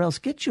that, or else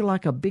get you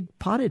like a big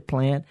potted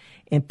plant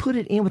and put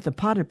it in with the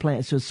potted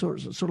plant so it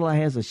sort of like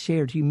has a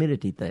shared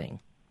humidity thing.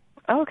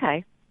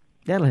 Okay.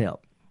 That'll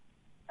help.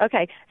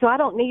 Okay, so I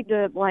don't need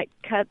to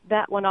cut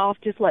that one off,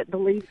 just let the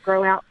leaves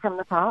grow out from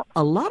the top?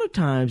 A lot of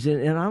times,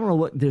 and I don't know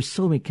what, there's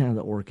so many kinds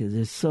of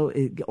orchids.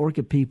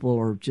 Orchid people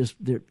are just,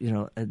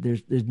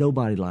 there's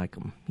nobody like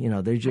them.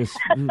 They're just,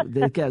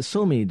 they've got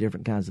so many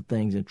different kinds of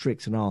things and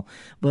tricks and all.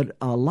 But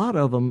a lot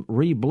of them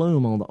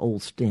rebloom on the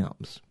old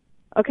stems.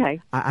 Okay.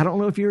 I don't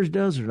know if yours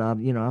does or not.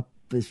 I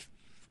just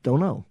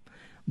don't know.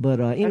 But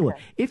anyway,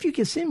 if you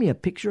can send me a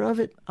picture of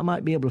it, I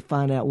might be able to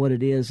find out what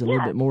it is, a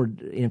little bit more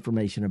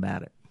information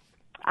about it.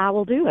 I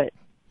will do it.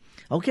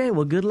 Okay,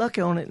 well, good luck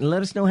on it, and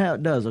let us know how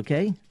it does,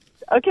 okay?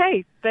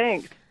 Okay,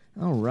 thanks.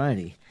 All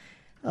righty.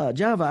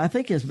 Java, I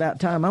think it's about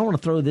time. I want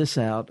to throw this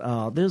out.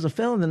 There's a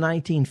fellow in the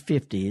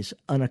 1950s,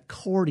 an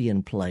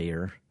accordion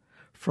player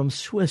from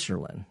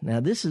Switzerland. Now,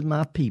 this is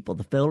my people.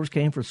 The Felders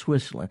came from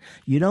Switzerland.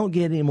 You don't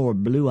get any more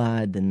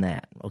blue-eyed than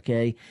that,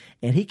 okay?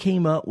 And he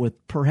came up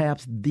with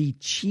perhaps the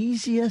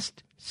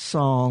cheesiest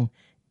song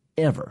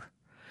ever.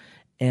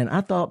 And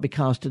I thought,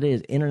 because today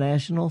is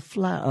International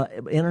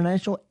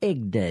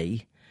Egg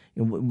Day,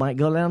 we might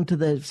go down to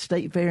the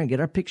state fair and get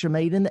our picture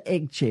made in the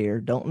egg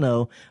chair. Don't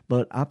know.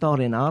 But I thought,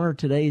 in honor of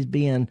today's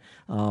being,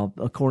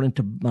 according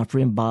to my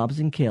friend Bobs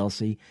and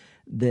Kelsey,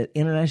 that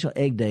International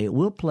Egg Day,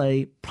 we'll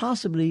play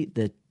possibly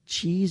the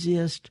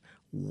cheesiest,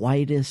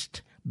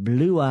 whitest,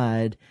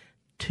 blue-eyed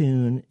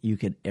tune you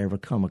could ever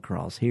come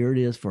across. Here it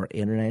is for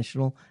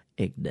International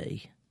Egg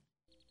Day.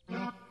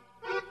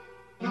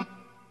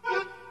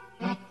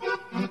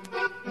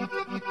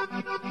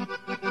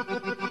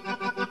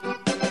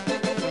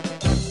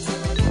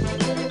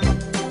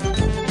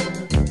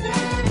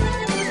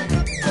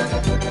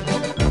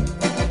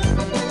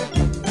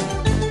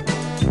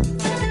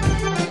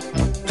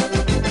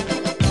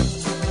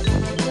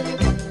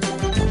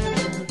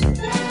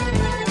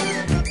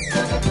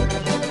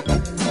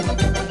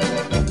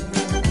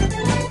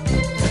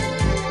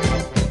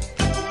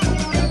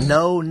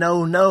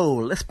 No.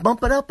 Let's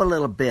bump it up a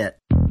little bit.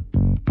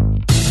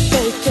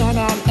 Bacon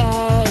and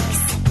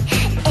eggs.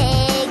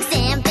 Eggs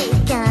and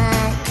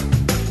bacon.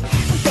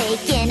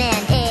 Bacon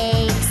and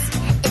eggs.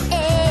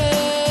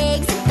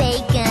 Eggs and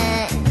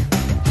bacon.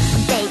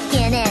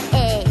 Bacon and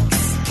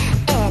eggs.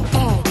 And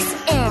eggs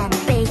and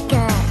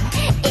bacon.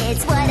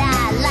 It's what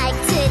I like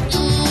to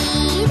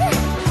eat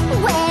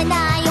when I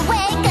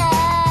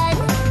awaken.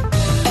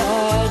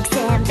 Eggs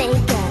and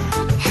bacon.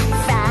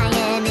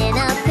 Frying in a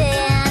pan.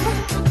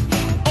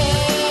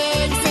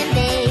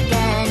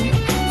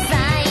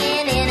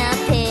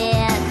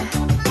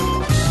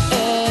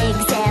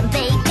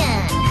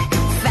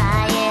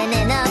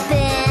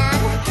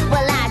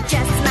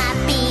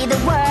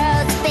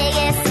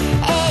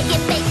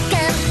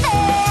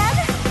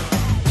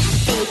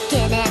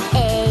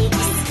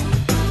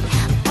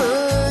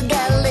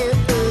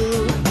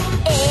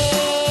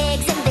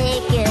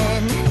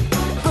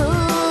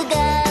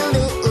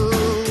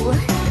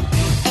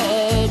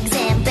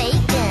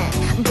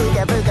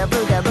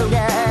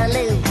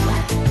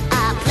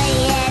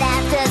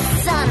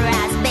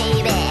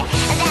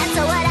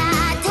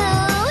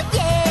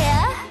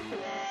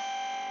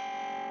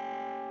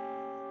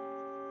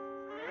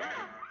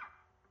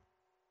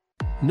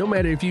 No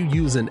matter if you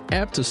use an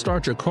app to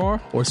start your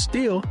car or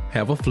still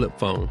have a flip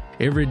phone,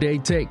 Everyday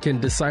Tech can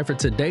decipher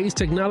today's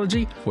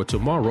technology for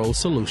tomorrow's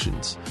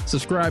solutions.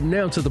 Subscribe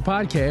now to the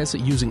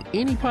podcast using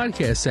any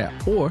podcast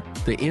app or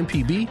the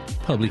MPB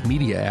Public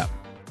Media app.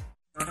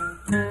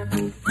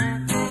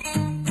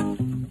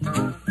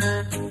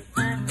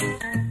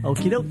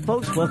 Okie doke,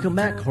 folks. Welcome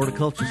back.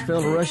 Horticulture's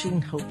Felder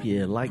Rushing. Hope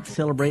you like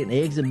celebrating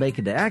eggs and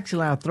bacon day.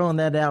 Actually, I'm throwing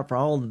that out for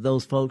all of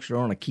those folks who are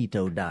on a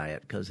keto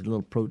diet because a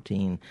little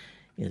protein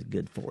is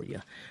good for you.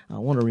 I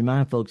want to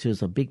remind folks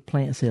there's a big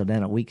plant sale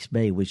down at Weeks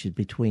Bay, which is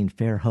between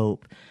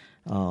Fairhope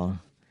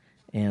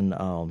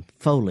and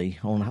Foley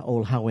on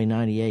Old Highway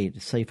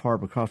 98, Safe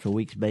Harbor across from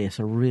Weeks Bay. It's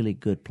a really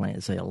good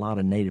plant sale. A lot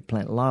of native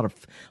plant, a lot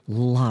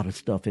of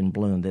stuff in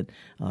bloom that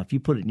if you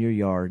put it in your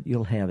yard,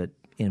 you'll have it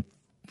in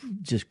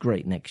just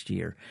great next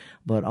year.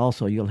 But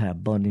also you'll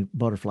have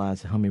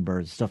butterflies and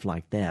hummingbirds, stuff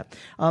like that.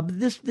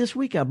 This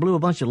week I blew a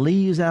bunch of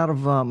leaves out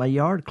of my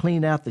yard,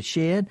 cleaned out the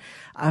shed.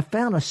 I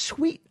found a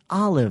sweet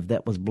olive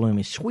that was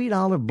blooming. Sweet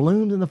olive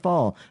bloomed in the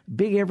fall.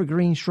 Big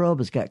evergreen shrub.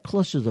 It's got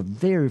clusters of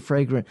very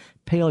fragrant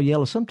pale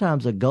yellow,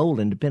 sometimes a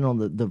golden, depending on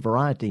the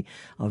variety.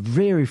 A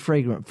very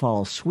fragrant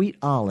fall. Sweet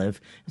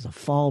olive is a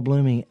fall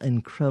blooming,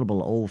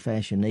 incredible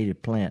old-fashioned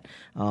native plant.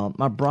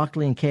 My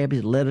broccoli and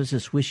cabbage,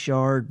 lettuces, Swiss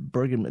chard,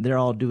 burgundy, they're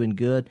all doing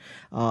good.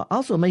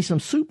 Also made some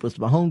soup with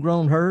my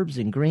homegrown herbs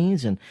and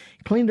greens and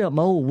cleaned up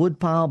my old wood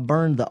pile,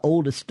 burned the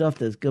oldest stuff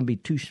that's going to be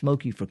too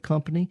smoky for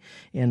company.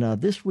 And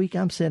this week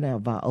I'm setting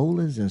out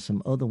violas and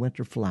some other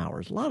winter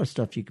flowers. A lot of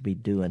stuff you could be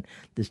doing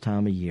this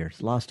time of year.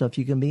 A lot of stuff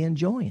you can be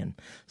enjoying.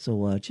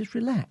 So just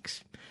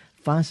relax.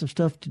 Find some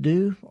stuff to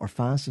do or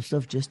find some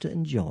stuff just to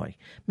enjoy.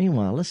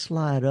 Meanwhile, let's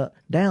slide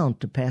down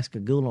to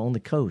Pascagoula on the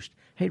coast.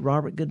 Hey,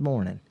 Robert, good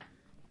morning.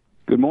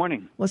 Good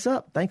morning. What's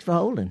up? Thanks for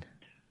holding.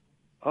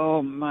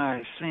 Oh,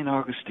 my St.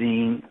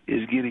 Augustine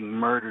is getting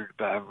murdered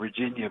by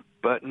Virginia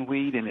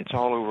buttonweed, and it's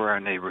all over our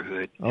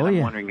neighborhood. And I'm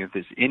wondering if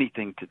there's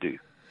anything to do.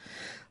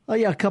 Oh,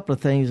 yeah, a couple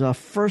of things.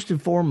 First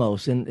and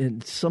foremost,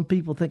 and some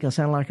people think I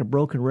sound like a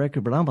broken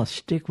record, but I'm going to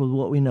stick with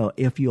what we know.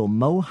 If you'll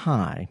mow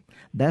high,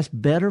 that's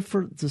better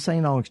for the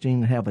St.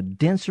 Augustine to have a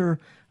denser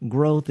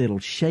growth. It'll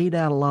shade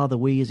out a lot of the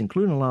weeds,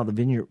 including a lot of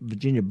the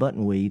Virginia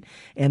buttonweed.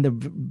 And the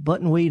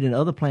buttonweed and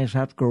other plants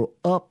have to grow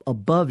up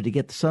above it to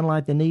get the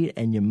sunlight they need,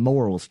 and your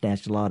mower will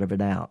snatch a lot of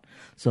it out.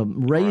 So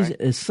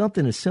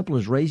something as simple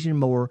as raising your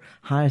mower,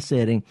 high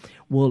setting,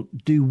 will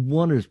do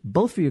wonders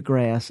both for your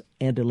grass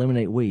and to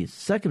eliminate weeds.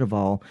 Second of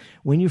all,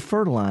 when you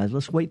fertilize,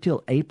 let's wait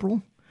till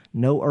April.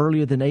 No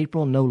earlier than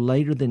April, no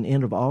later than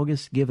end of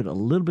August. Give it a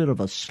little bit of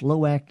a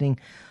slow-acting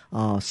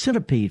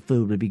centipede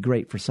food would be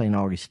great for St.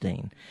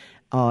 Augustine.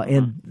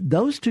 And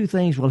those two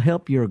things will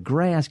help your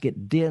grass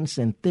get dense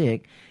and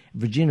thick.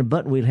 Virginia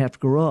buttonweed will have to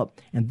grow up.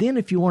 And then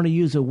if you want to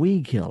use a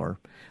weed killer,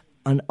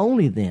 and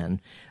only then,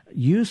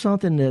 use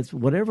something that's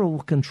whatever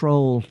will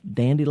control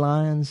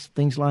dandelions,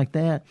 things like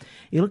that.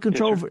 It'll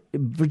control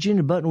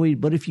Virginia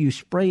buttonweed, but if you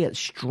spray it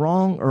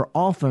strong or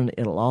often,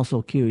 it'll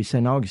also kill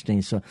St.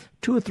 Augustine. So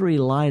 2 or 3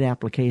 light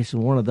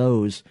applications, one of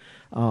those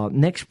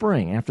next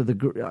spring after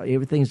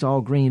everything's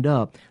all greened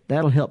up,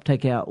 that'll help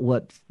take out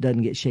what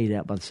doesn't get shaded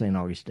out by the St.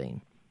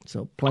 Augustine.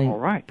 So plain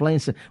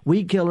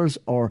weed killers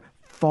are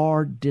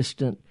far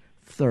distant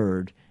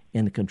third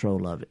in the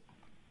control of it.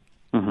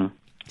 Mm-hmm.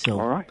 So,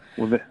 all right.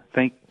 Well,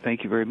 thank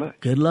you very much.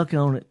 Good luck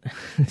on it.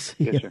 Yes,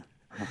 sir.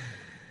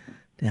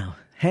 Now,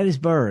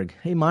 Hattiesburg.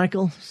 Hey,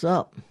 Michael. What's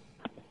up?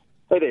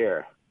 Hey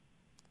there.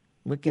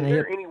 Is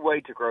there any way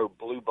to grow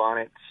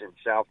bluebonnets in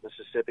South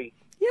Mississippi?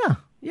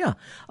 Yeah.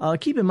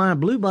 Keep in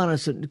mind,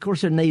 bluebonnets, of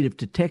course, they're native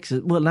to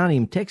Texas. Well, not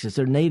even Texas.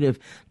 They're native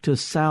to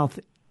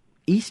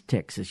Southeast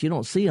Texas. You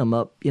don't see them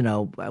up,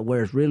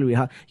 where it's really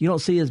hot. You don't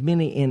see as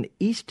many in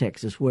East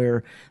Texas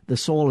where the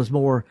soil is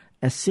more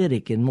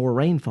acidic and more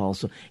rainfall.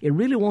 So it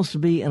really wants to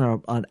be in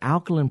an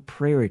alkaline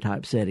prairie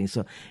type setting.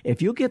 So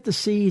if you get the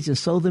seeds and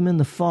sow them in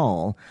the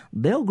fall,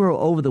 they'll grow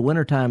over the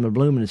wintertime and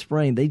bloom in the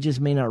spring. They just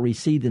may not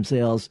reseed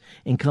themselves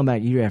and come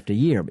back year after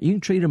year. But you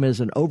can treat them as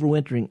an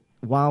overwintering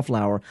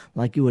wildflower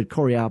like you would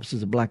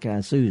Coreopsis or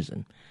Black-eyed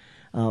Susan.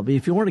 But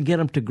if you want to get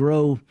them to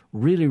grow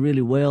really,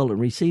 really well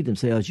and reseed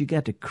themselves, you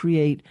got to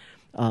create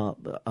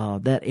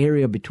that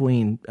area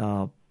between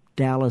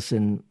Dallas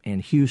and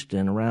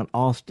Houston, around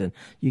Austin.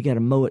 You got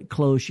to mow it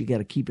close. You got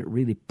to keep it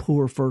really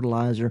poor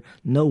fertilizer,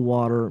 no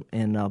water,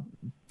 and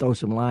throw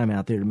some lime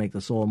out there to make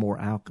the soil more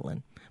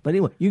alkaline. But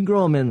anyway, you can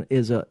grow them in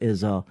as an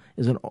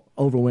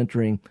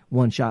overwintering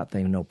one-shot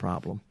thing, no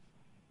problem.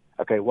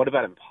 Okay, what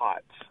about in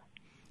pots?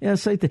 Yeah,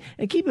 same thing.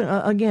 And keep it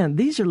again.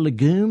 These are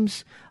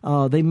legumes.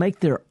 They make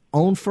their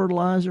own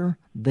fertilizer.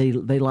 They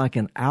like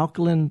an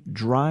alkaline,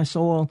 dry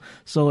soil.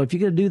 So if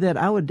you're going to do that,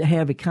 I would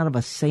have a kind of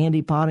a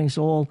sandy potting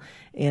soil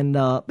and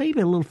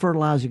maybe a little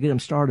fertilizer to get them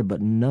started, but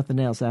nothing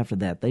else after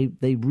that.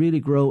 They really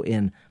grow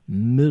in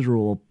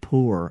miserable,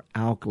 poor,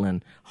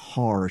 alkaline,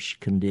 harsh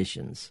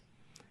conditions.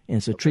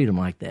 And so treat them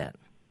like that.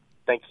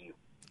 Thank you.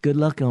 Good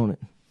luck on it.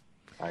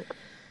 All right.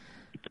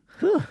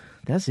 Whew,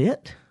 that's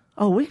it.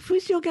 Oh, we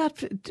still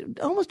got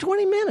almost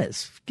 20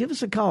 minutes. Give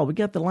us a call. We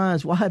got the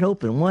lines wide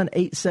open,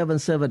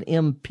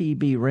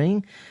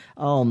 1-877-MPB-RING.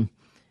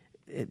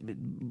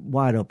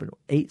 wide open.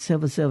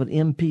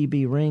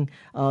 877-MPB ring.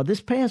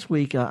 This past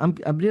week, I'm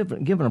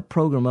giving a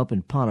program up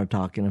in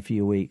Pontotoc in a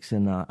few weeks,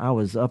 and I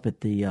was up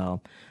at the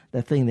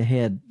that thing they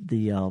had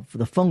for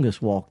the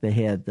fungus walk they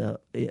had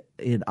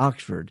in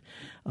Oxford,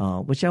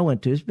 which I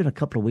went to. It's been a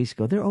couple of weeks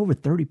ago. There were over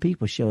 30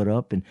 people showed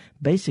up, and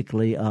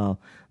basically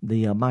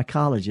the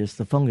mycologist,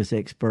 the fungus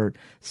expert,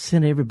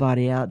 sent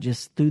everybody out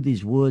just through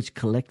these woods,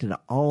 collected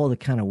all the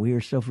kind of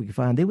weird stuff we could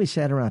find. Then we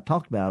sat around and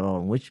talked about it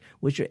all,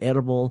 which are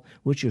edible,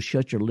 which will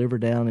shut your liver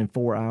down in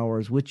 4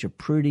 hours, which are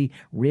pretty,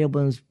 red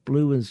ones,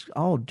 blue ones,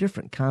 all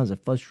different kinds of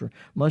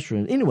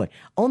mushrooms. Anyway,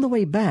 on the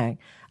way back,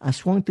 I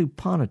swung through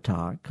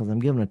Pontotoc, because I'm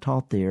giving a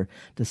talk there,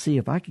 to see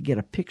if I could get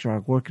a picture. I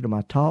worked into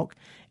my talk,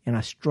 and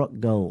I struck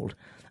gold.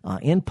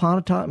 In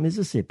Pontotoc,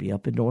 Mississippi,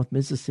 up in North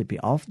Mississippi,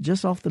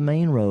 just off the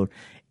main road,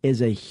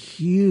 is a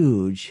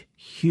huge,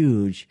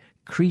 huge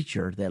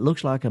creature that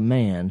looks like a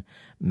man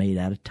made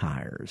out of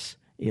tires.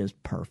 It is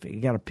perfect. I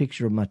got a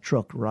picture of my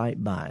truck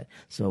right by it.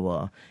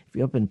 So if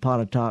you're up in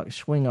Pontotoc,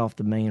 swing off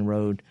the main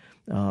road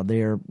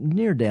there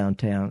near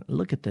downtown.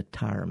 Look at the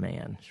tire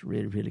man. It's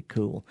really, really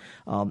cool.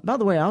 By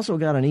the way, I also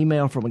got an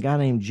email from a guy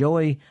named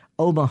Joey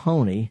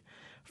O'Mahony.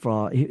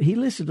 He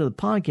listened to the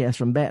podcast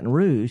from Baton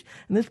Rouge,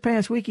 and this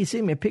past week he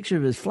sent me a picture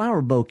of his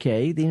flower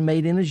bouquet that he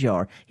made in his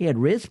yard. He had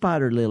red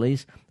spider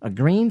lilies, a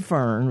green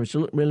fern, which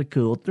looked really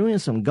cool, threw in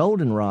some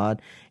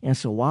goldenrod, and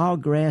some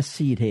wild grass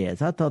seed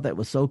heads. I thought that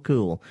was so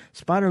cool.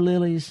 Spider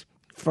lilies,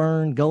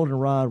 fern,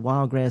 goldenrod,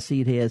 wild grass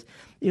seed heads.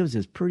 It was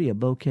as pretty a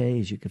bouquet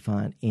as you could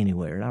find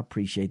anywhere, and I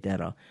appreciate that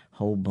a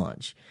whole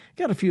bunch.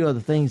 Got a few other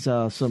things,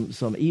 some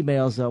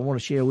emails I want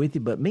to share with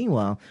you, but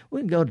meanwhile,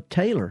 we can go to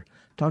Taylor.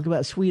 Talk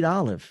about sweet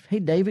olive. Hey,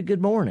 David,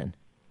 good morning.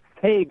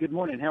 Hey, good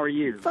morning. How are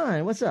you?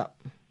 Fine. What's up?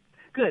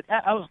 Good.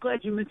 I was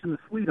glad you mentioned the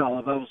sweet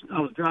olive. I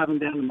was driving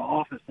down to my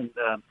office, and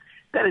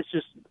that is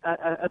just,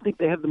 I think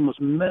they have the most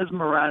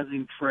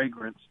mesmerizing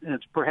fragrance, and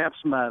it's perhaps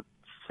my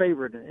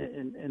favorite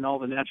in all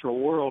the natural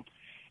world.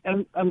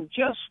 And I'm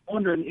just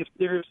wondering if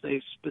there's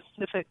a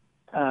specific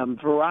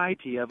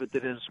variety of it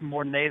that is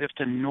more native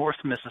to North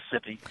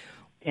Mississippi,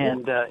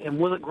 and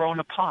will it grow in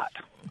a pot?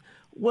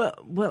 Well,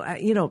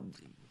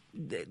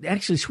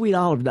 actually, sweet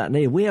olive is not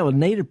native. We have a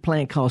native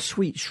plant called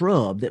sweet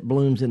shrub that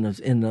blooms in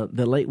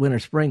the late winter,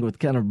 spring with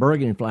kind of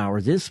burgundy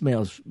flowers. It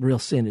smells real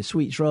scented,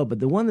 sweet shrub.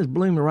 But the one that's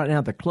blooming right now,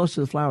 the closest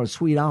to the flower is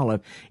sweet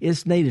olive.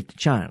 It's native to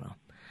China.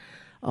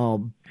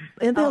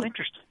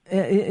 Interesting.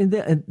 And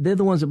they're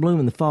the ones that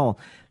bloom in the fall.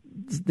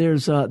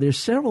 There's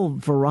several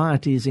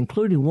varieties,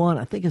 including one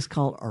I think it's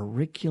called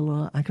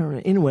auricula. I can't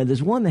remember. Anyway,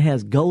 there's one that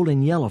has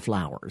golden yellow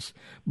flowers,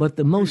 but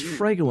the most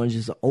fragrant one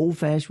is the old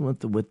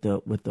fashioned with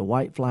the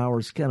white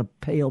flowers, kind of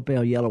pale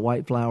yellow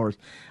white flowers.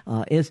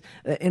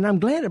 And I'm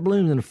glad it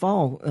blooms in the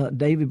fall,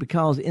 David,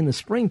 because in the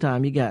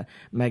springtime you got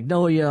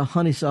magnolia,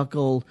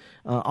 honeysuckle,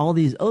 all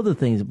these other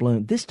things that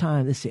bloom. This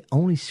time, it's the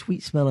only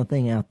sweet smelling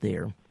thing out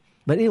there.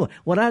 But anyway,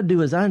 what I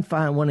do is I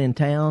find one in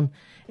town,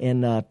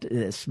 and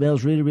it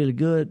smells really, really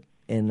good,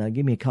 and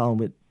give me a call and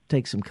we'll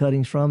take some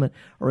cuttings from it,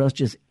 or else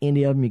just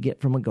any of them you get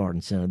from a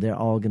garden center. They're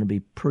all going to be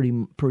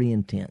pretty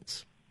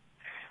intense.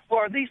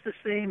 Well, are these the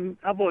same?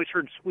 I've always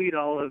heard sweet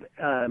olive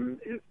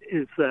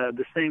is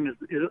the same as.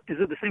 Is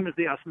it the same as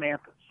the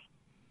osmanthus?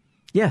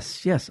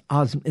 Yes.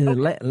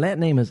 The Latin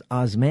name is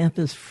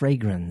Osmanthus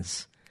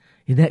fragrans.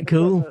 Isn't that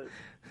cool?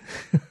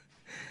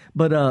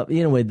 But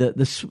anyway,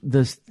 the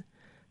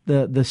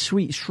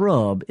sweet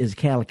shrub is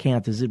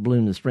Calicanthus. It blooms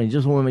in the spring.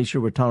 Just want to make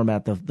sure we're talking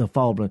about the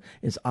fall bloom.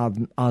 It's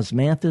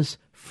Osmanthus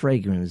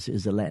fragrans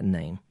is the Latin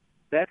name.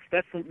 That's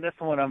the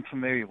one I'm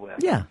familiar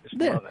with. Yeah.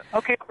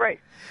 Okay, great.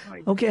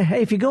 Okay,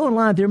 hey, if you go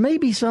online, there may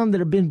be some that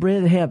have been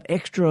bred that have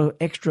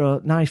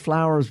extra nice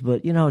flowers,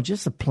 but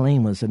just the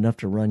plain one's enough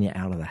to run you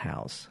out of the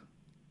house.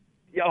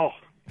 Oh,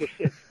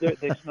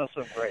 they smell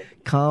so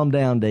great. Calm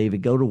down,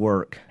 David. Go to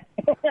work.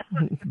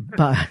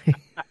 Bye.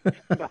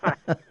 Bye.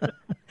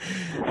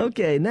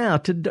 Okay, now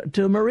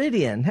to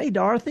Meridian. Hey,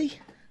 Dorothy.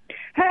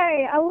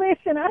 Hey,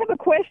 listen, I have a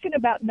question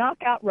about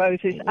knockout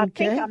roses. Okay. I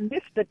think I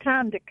missed the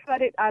time to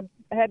cut it. I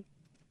had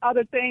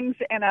other things,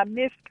 and I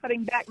missed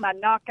cutting back my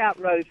knockout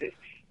roses.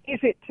 Is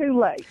it too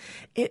late?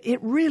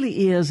 It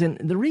really is, and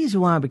the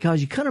reason why,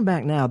 because you cut them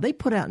back now, they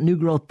put out new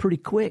growth pretty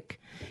quick.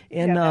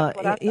 And,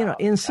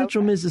 in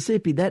central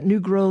Mississippi, that new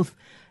growth,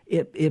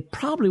 it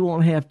probably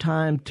won't have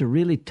time to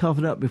really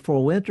toughen up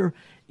before winter.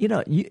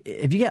 Have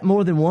you got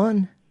more than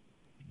one?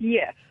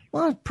 Yes.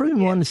 Well,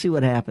 prune one to see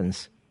what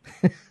happens.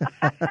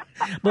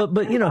 but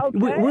okay,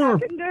 we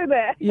want to do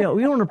that.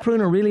 we want to prune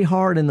them really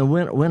hard in the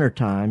winter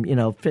time,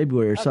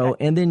 February or so,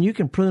 and then you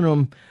can prune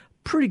them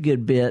pretty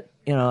good bit,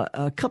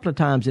 a couple of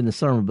times in the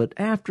summer. But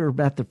after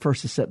about the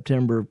 1st of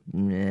September,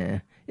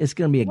 it's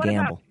going to be a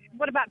gamble.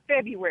 What about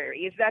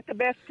February? Is that the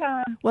best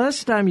time? Well,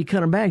 that's the time you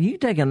cut them back. You can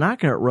take a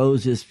knockout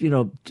rose that's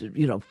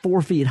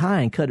 4 feet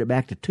high and cut it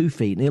back to 2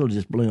 feet, and it'll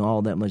just bloom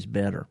all that much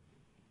better.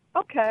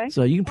 Okay.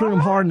 So you can prune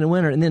them hard in the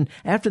winter, and then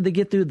after they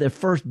get through their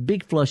first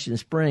big flush in the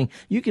spring,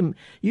 you can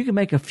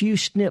make a few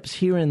snips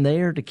here and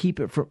there to keep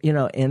it from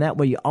and that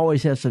way you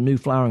always have some new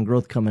flower and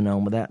growth coming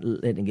on without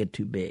letting it get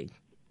too big.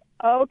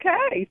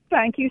 Okay,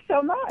 thank you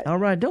so much. All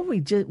right, don't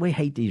we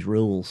hate these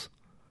rules,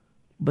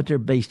 but they're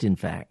based in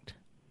fact.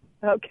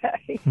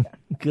 Okay.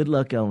 Good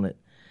luck on it.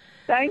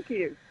 Thank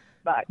you.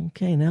 Bye.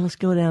 Okay, now let's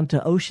go down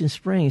to Ocean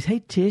Springs.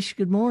 Hey, Tish,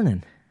 good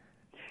morning.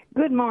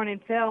 Good morning,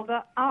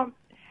 Felder.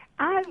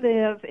 I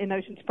live in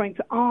Ocean Springs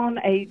on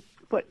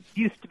what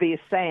used to be a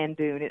sand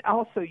dune. It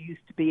also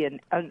used to be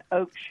an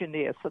oak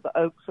chenier, so the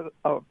oaks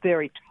are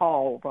very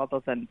tall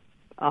rather than,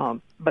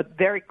 but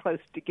very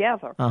close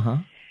together. Uh-huh.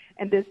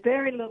 And there's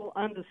very little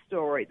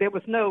understory. There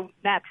was no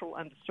natural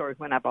understory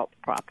when I bought the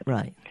property.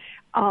 Right.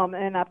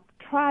 And I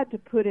tried to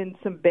put in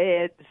some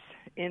beds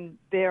in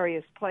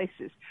various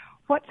places.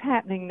 What's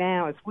happening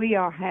now is we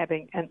are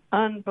having an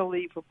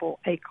unbelievable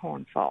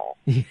acorn fall.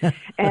 Yeah.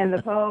 And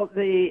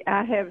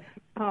I have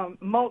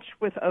mulched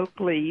with oak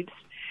leaves,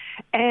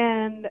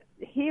 and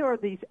here are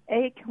these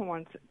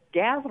acorns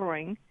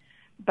gathering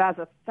by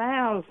the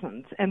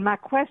thousands. And my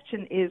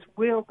question is,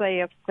 will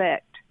they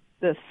affect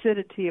the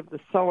acidity of the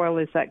soil?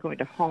 Is that going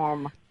to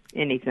harm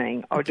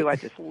anything, or do I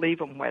just leave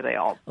them where they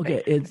are?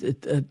 Okay, it's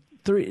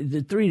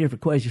three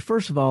different questions.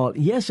 First of all,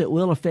 yes, it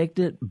will affect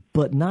it,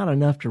 but not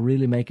enough to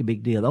really make a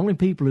big deal. The only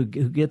people who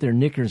get their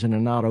knickers in a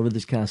knot over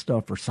this kind of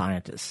stuff are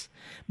scientists.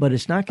 But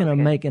it's not going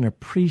to make an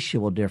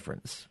appreciable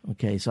difference.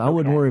 Okay, so I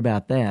wouldn't worry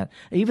about that.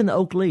 Even the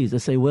oak leaves, they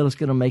say, well, it's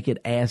going to make it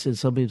acid.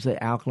 Some people say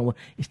alkaline.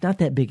 It's not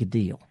that big a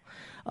deal.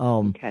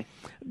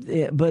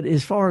 But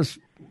as far as,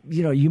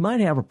 you might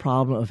have a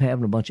problem of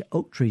having a bunch of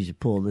oak trees to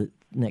pull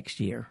next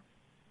year.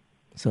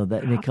 So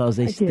that because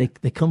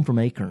they come from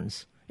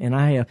acorns. And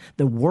I have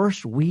the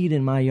worst weed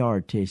in my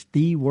yard, Tish.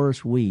 The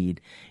worst weed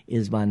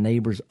is my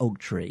neighbor's oak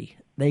tree.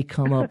 They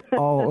come up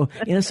and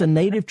it's a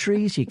native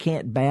tree, so you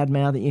can't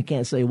badmouth it. You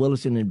can't say, well,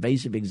 it's an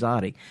invasive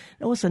exotic.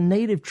 No, it's a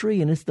native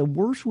tree, and it's the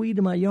worst weed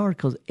in my yard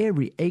because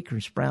every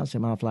acorn sprouts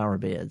in my flower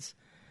beds.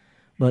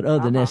 But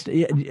other than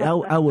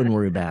that, I wouldn't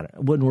worry about it. I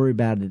wouldn't worry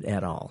about it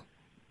at all.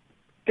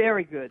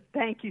 Very good.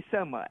 Thank you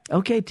so much.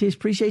 Okay, Tish,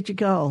 appreciate your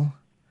call.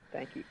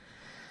 Thank you.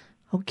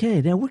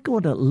 Okay, now we're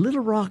going to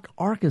Little Rock,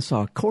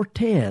 Arkansas.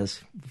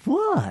 Cortez,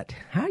 what?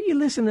 How are you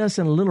listening to us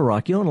in Little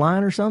Rock? You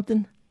online or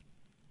something?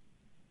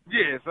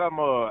 Yes, I'm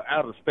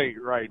out of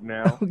state right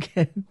now.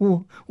 Okay,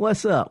 well,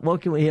 what's up?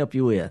 What can we help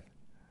you with?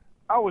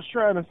 I was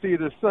trying to see if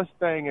there's such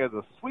thing as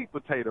a sweet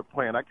potato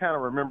plant. I kind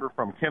of remember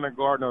from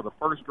kindergarten or the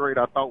first grade,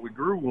 I thought we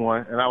grew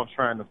one, and I was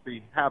trying to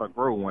see how to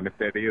grow one if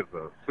that is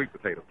a sweet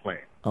potato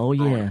plant. Oh,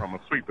 yeah. From a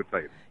sweet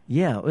potato.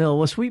 Yeah,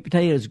 well, sweet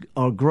potatoes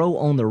grow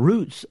on the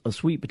roots of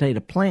sweet potato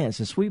plants.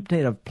 A sweet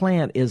potato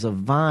plant is a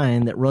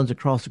vine that runs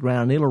across the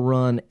ground. It'll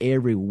run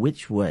every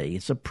which way.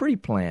 It's a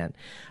pre-plant.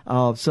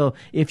 So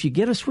if you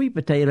get a sweet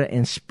potato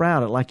and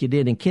sprout it like you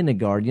did in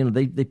kindergarten,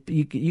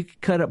 you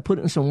could cut up, put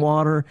it in some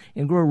water,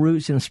 and grow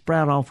roots and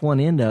sprout off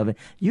one end of it.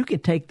 You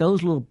could take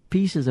those little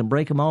pieces and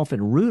break them off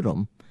and root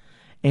them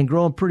and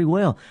grow them pretty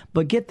well.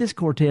 But get this,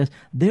 Cortez,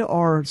 there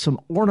are some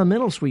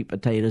ornamental sweet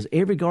potatoes.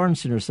 Every garden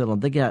center sells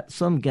them.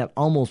 Some got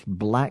almost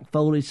black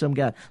foliage, some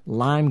got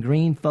lime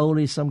green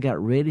foliage, some got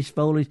reddish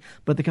foliage,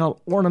 but they're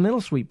called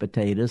ornamental sweet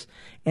potatoes,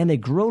 and they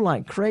grow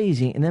like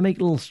crazy, and they make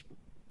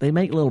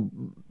little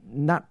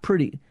not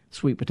pretty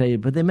sweet potatoes,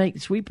 but they make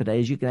sweet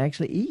potatoes you can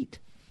actually eat.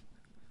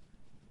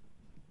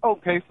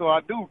 Okay, so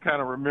I do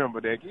kind of remember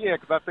that. Yeah,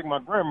 because I think my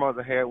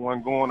grandmother had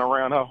one going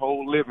around her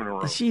whole living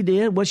room. She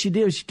did. What she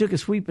did was she took a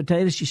sweet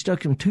potato, she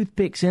stuck some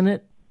toothpicks in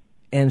it,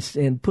 and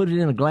put it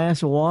in a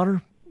glass of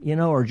water,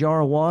 or a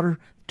jar of water.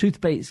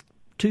 Toothpicks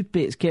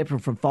kept her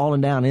from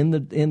falling down in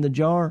the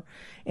jar,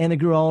 and they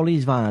grew all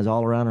these vines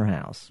all around her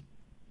house.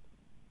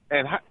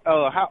 And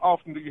how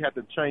often do you have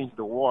to change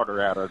the water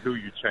out, or do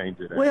you change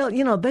it out?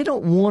 Well, they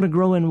don't want to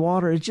grow in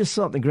water. It's just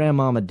something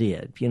Grandmama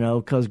did,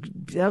 because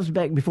that was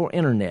back before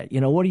internet.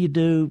 What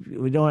do?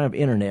 We don't have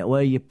internet.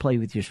 Well, you play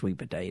with your sweet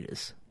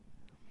potatoes.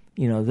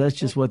 That's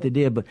just what they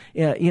did. But,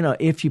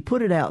 if you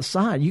put it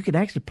outside, you could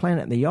actually plant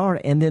it in the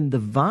yard, and then the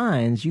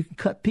vines, you can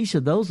cut pieces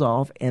of those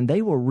off, and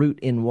they will root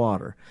in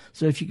water.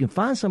 So if you can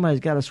find somebody who's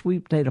got a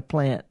sweet potato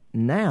plant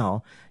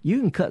now, you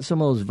can cut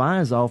some of those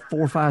vines off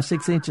 4, 5,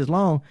 6 inches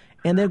long,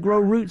 and they'll grow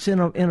roots in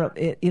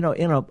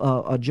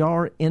a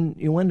jar in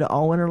your window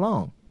all winter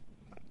long.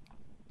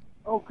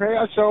 Okay,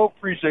 I sure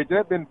appreciate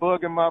that. Been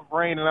bugging my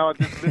brain, and I was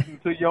just listening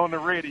to you on the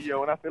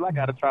radio, and I feel like I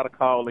got to try to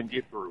call and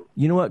get through.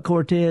 You know what,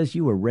 Cortez?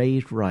 You were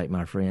raised right,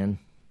 my friend.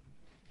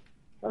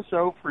 I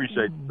sure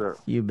appreciate you, sir.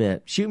 You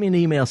bet. Shoot me an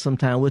email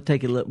sometime. We'll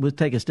take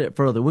a step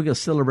further. We're going to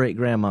celebrate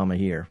Grandmama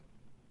here.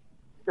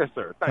 Yes,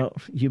 sir. Thank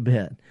you. You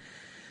bet.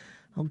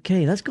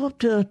 Okay, let's go up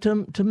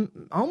to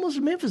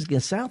almost Memphis again,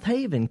 South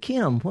Haven.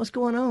 Kim, what's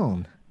going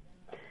on?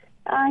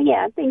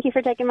 Yeah, thank you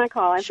for taking my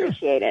call. I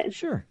appreciate it.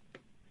 Sure.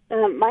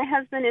 My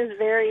husband is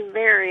very,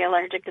 very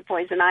allergic to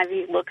poison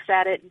ivy. Looks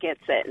at it,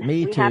 gets it.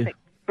 Me we too. have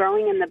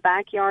growing in the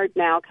backyard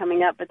now,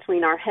 coming up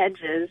between our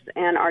hedges,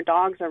 and our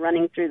dogs are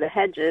running through the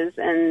hedges,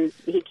 and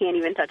he can't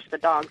even touch the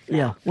dogs now.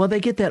 Yeah, well, they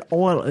get that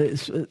oil.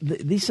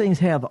 These things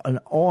have an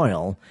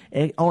oil.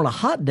 On a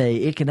hot day,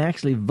 it can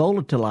actually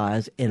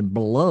volatilize and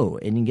blow,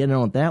 and you can get it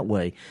on it that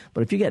way.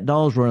 But if you got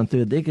dogs running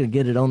through it, they can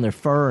get it on their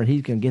fur, and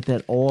he's going to get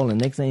that oil, and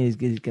next thing he's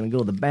going to go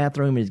to the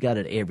bathroom, and he's got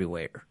it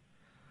everywhere.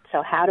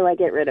 So how do I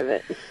get rid of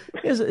it?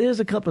 There's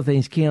a couple of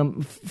things,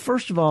 Kim.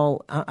 First of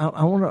all,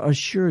 I want to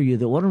assure you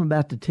that what I'm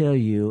about to tell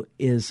you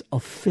is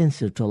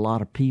offensive to a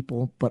lot of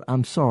people, but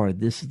I'm sorry,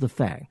 this is the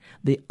fact.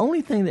 The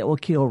only thing that will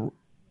kill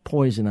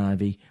poison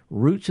ivy,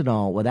 roots and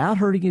all, without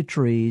hurting your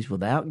trees,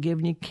 without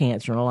giving you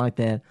cancer and all like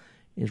that,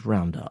 is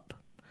Roundup.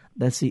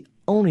 That's the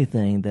only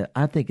thing that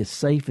I think is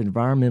safe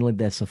environmentally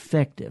that's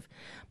effective.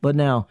 But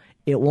now,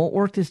 it won't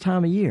work this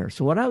time of year.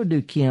 So what I would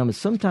do, Kim, is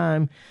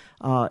sometime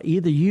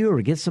either you or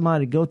get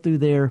somebody to go through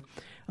there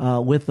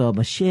with a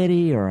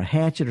machete or a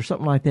hatchet or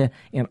something like that,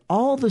 and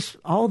all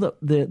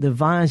the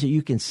vines that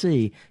you can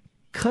see,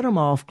 cut them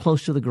off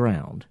close to the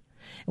ground.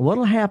 And what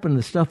will happen,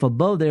 the stuff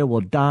above there will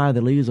die,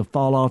 the leaves will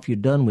fall off, you're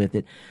done with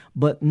it.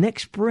 But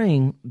next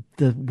spring,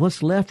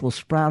 what's left will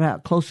sprout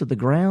out close to the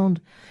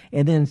ground,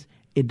 and then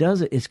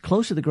it's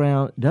close to the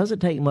ground, doesn't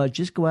take much,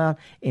 just go out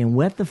and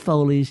wet the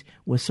foliage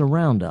with some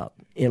Roundup.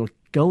 It'll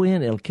go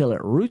in, it'll kill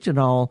it, roots and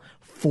all,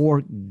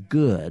 for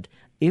good,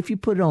 if you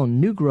put it on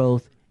new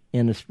growth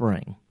in the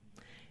spring.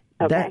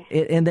 Okay.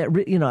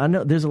 I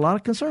know there's a lot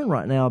of concern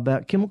right now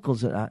about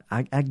chemicals.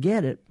 I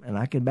get it, and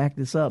I can back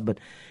this up, but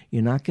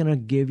you're not going to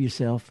give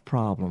yourself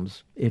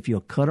problems if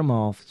you'll cut them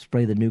off,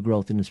 spray the new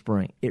growth in the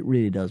spring. It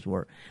really does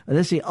work. And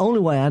that's the only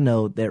way I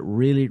know that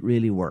really,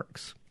 really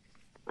works.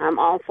 I'm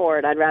all for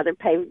it. I'd rather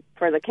pay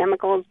for the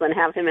chemicals than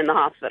have him in the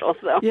hospital.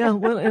 So yeah,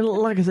 well, and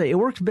like I say, it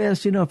works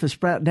best, if it's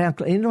sprout down.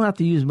 And you don't have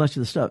to use much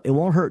of the stuff. It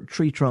won't hurt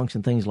tree trunks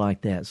and things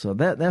like that. So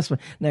that's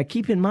what. Now,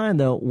 keep in mind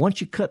though, once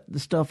you cut the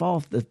stuff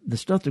off, the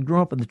stuff that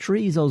grow up in the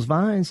trees, those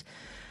vines,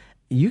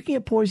 you can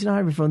get poison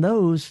ivy from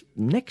those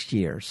next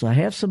year. So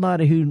have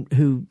somebody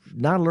who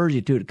not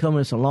allergic to it come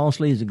in some long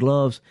sleeves and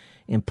gloves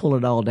and pull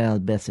it all down as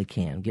best they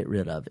can. Get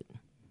rid of it.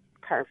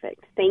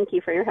 Perfect. Thank you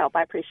for your help.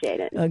 I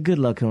appreciate it. Good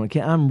luck on it.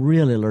 I'm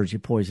really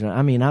allergic to poison.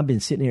 I mean, I've been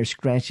sitting here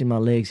scratching my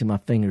legs and my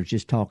fingers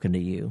just talking to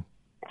you.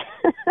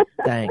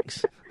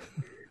 Thanks.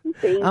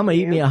 I'm going to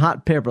eat me a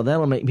hot pepper.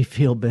 That'll make me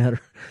feel better.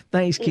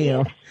 Thanks,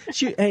 Kim.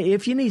 Yeah. Hey,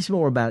 if you need some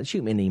more about it,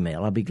 shoot me an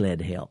email. I'll be glad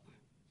to help.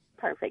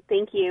 Perfect.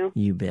 Thank you.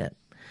 You bet.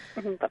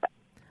 Bye-bye.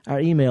 Our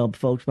email,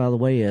 folks, by the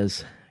way,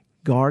 is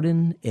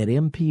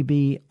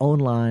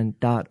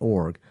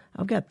garden@mpbonline.org.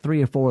 I've got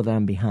 3 or 4 that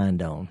I'm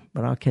behind on,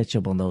 but I'll catch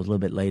up on those a little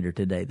bit later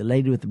today. The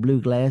lady with the blue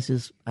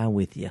glasses, I'm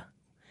with you.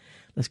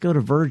 Let's go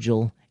to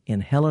Virgil in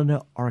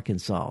Helena,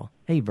 Arkansas.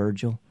 Hey,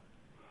 Virgil.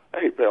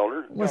 Hey,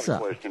 Felder. What's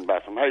up? I have a question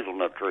about some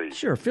hazelnut trees.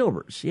 Sure,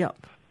 filbers,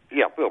 yep.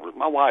 Yeah, filbers.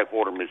 My wife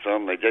ordered me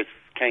some. They just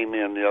came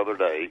in the other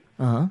day.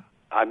 Uh-huh.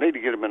 I need to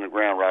get them in the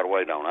ground right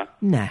away, don't I?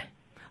 Nah.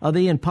 Are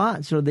they in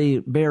pots or are they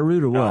bare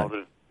root or what?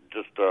 No,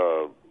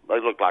 they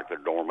look like they're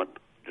dormant,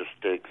 just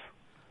sticks.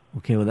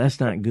 Okay, well, that's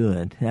not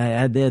good.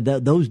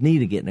 Those need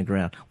to get in the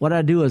ground. What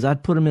I do is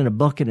I'd put them in a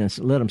bucket and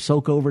let them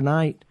soak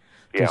overnight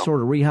to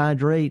sort of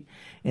rehydrate.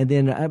 And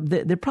then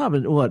they're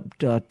probably, 2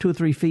 or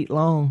 3 feet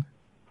long?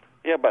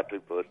 Yeah, about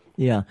 2 foot.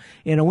 Yeah.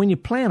 And when you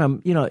plant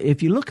them,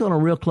 if you look on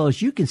them real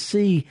close, you can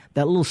see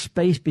that little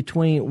space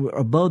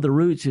above the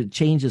roots, it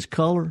changes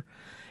color.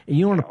 And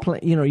you want to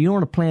plant, you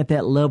want to plant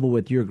that level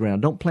with your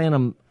ground. Don't plant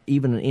them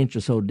even an inch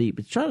or so deep.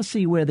 But try to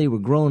see where they were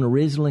grown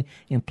originally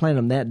and plant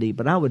them that deep.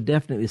 But I would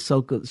definitely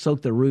soak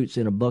the roots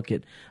in a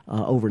bucket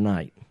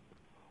overnight.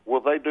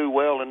 Will they do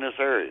well in this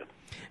area?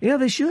 Yeah,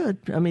 they should.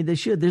 I mean, they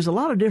should. There's a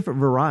lot of different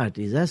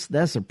varieties.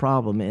 That's a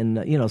problem.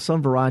 And,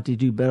 some varieties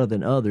do better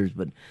than others.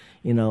 But,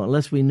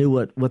 unless we knew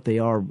what they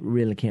are, we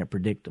really can't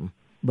predict them.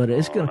 But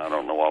it's going to... I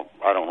don't know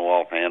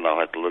offhand. I'll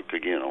have to look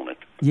again on it.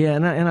 Yeah,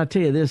 and I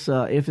tell you this,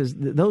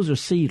 those are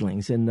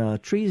seedlings.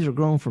 And trees are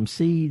grown from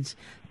seeds.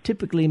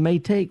 Typically may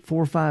take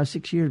 4, 5,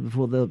 6 years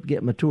before they'll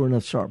get mature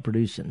enough to start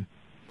producing.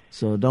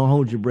 So don't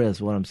hold your breath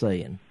is what I'm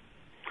saying.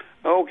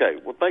 Okay.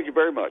 Well, thank you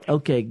very much.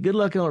 Okay. Good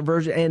luck on it,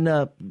 Virgil. And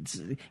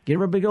give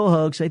her a big old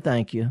hug. Say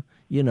thank you.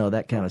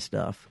 That kind of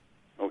stuff.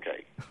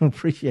 Okay.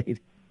 Appreciate it.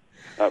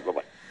 All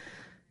right,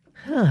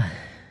 bye-bye.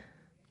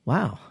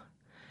 Wow.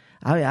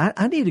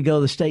 I need to go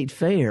to the state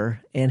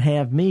fair and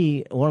have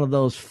me one of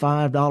those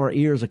 $5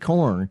 ears of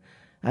corn.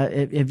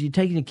 Have you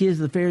taken the kids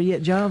to the fair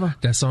yet, Java?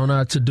 That's on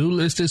our to-do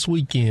list this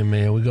weekend,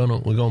 man. We're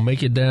gonna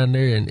make it down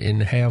there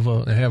and have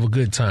a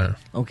good time.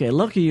 Okay,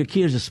 lucky your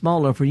kids are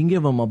small enough where you can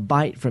give them a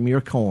bite from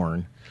your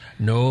corn.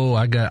 No,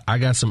 I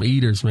got some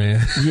eaters,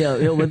 man.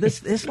 Yeah, well,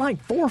 it's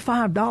like $4 or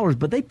 $5,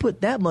 but they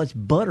put that much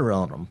butter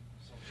on them.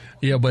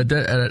 Yeah, but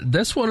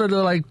that's one of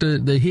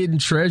the hidden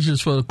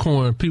treasures for the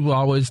corn. People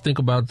always think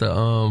about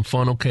the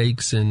funnel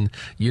cakes and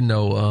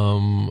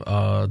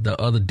the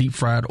other deep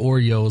fried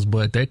Oreos,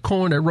 but that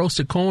corn, that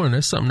roasted corn,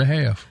 that's something to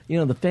have.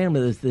 The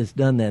family that's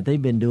done that,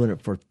 they've been doing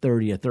it for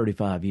 30 or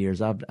 35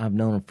 years. I've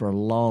known them for a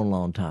long,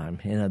 long time.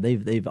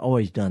 They've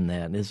always done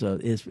that.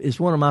 It's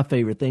one of my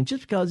favorite things,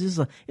 just because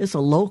it's a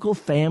local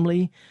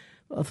family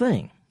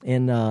thing.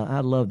 And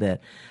I love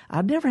that.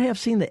 I never have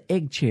seen the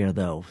egg chair,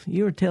 though.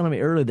 You were telling me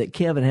earlier that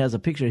Kevin has a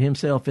picture of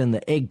himself in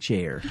the egg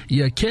chair.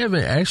 Yeah,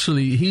 Kevin,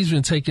 actually, he's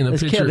been taking a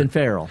picture. It's Kevin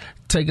Farrell.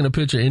 Taking a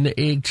picture in the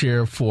egg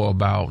chair for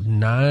about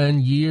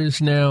 9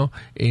 years now.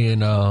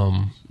 And,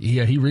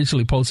 he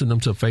recently posted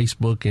them to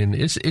Facebook. And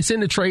it's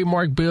in the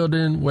trademark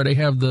building where they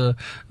have where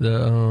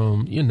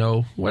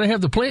they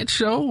have the plant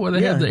show, where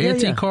they have the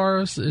antique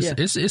cars.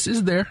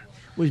 It's there.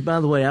 Which, by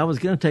the way, I was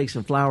going to take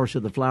some flowers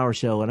to the flower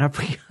show, and I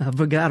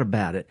forgot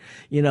about it.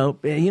 You know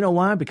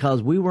why?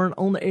 Because we weren't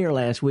on the air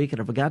last week, and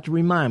I forgot to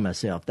remind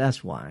myself.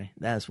 That's why.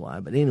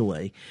 But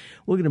anyway,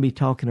 we're going to be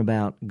talking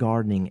about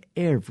gardening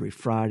every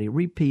Friday,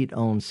 repeat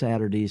on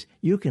Saturdays.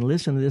 You can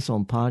listen to this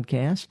on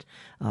podcast.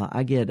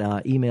 I get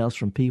emails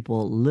from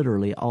people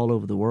literally all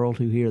over the world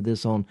who hear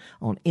this on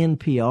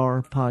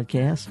NPR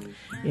podcast,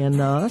 and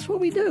that's what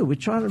we do. We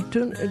try to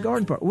tune a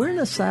garden part. We're in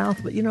the South,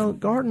 but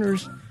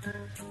gardeners,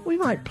 we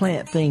might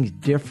plant things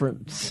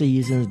different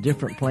seasons,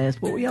 different plants,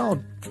 but we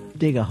all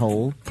dig a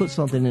hole, put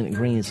something in it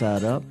green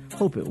side up,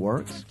 hope it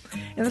works.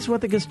 And that's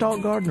what the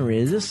Gestalt Gardener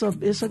is. It's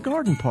a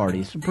garden party.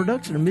 It's a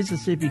production of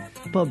Mississippi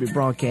Public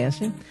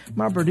Broadcasting.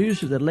 My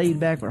producer, the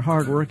laid-back but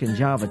hard-working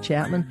Java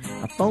Chapman.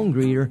 Our phone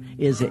greeter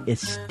is the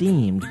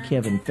esteemed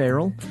Kevin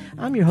Farrell.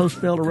 I'm your host,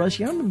 Felder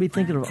Rushy. I'm going to be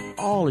thinking of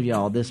all of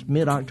y'all this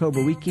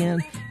mid-October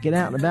weekend. Get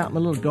out and about in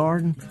my little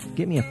garden.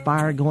 Get me a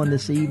fire going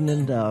this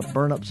evening to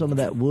burn up some of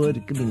that wood.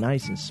 It could be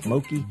nice and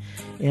smoky.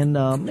 And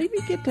maybe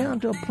get down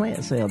to a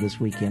plant sale this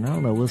weekend. I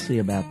don't know. We'll see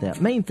about that.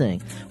 Main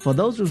thing, for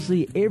those who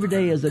see every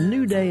day as a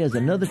new day, as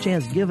another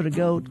chance, give it a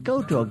go.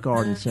 Go to a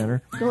garden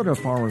center. Go to a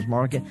farmer's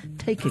market.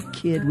 Take a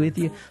kid with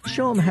you.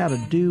 Show them how to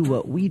do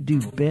what we do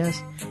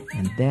best,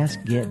 and that's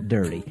get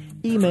dirty.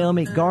 Email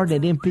me,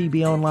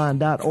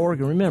 garden@mpbonline.org.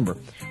 And remember,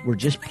 we're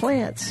just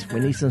plants.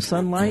 We need some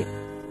sunlight.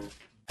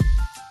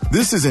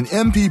 This is an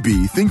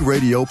MPB Think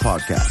Radio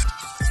podcast.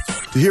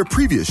 To hear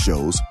previous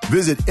shows,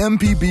 visit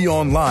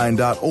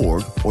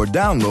mpbonline.org or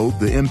download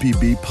the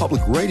MPB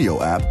Public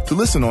Radio app to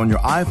listen on your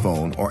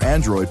iPhone or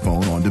Android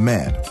phone on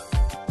demand.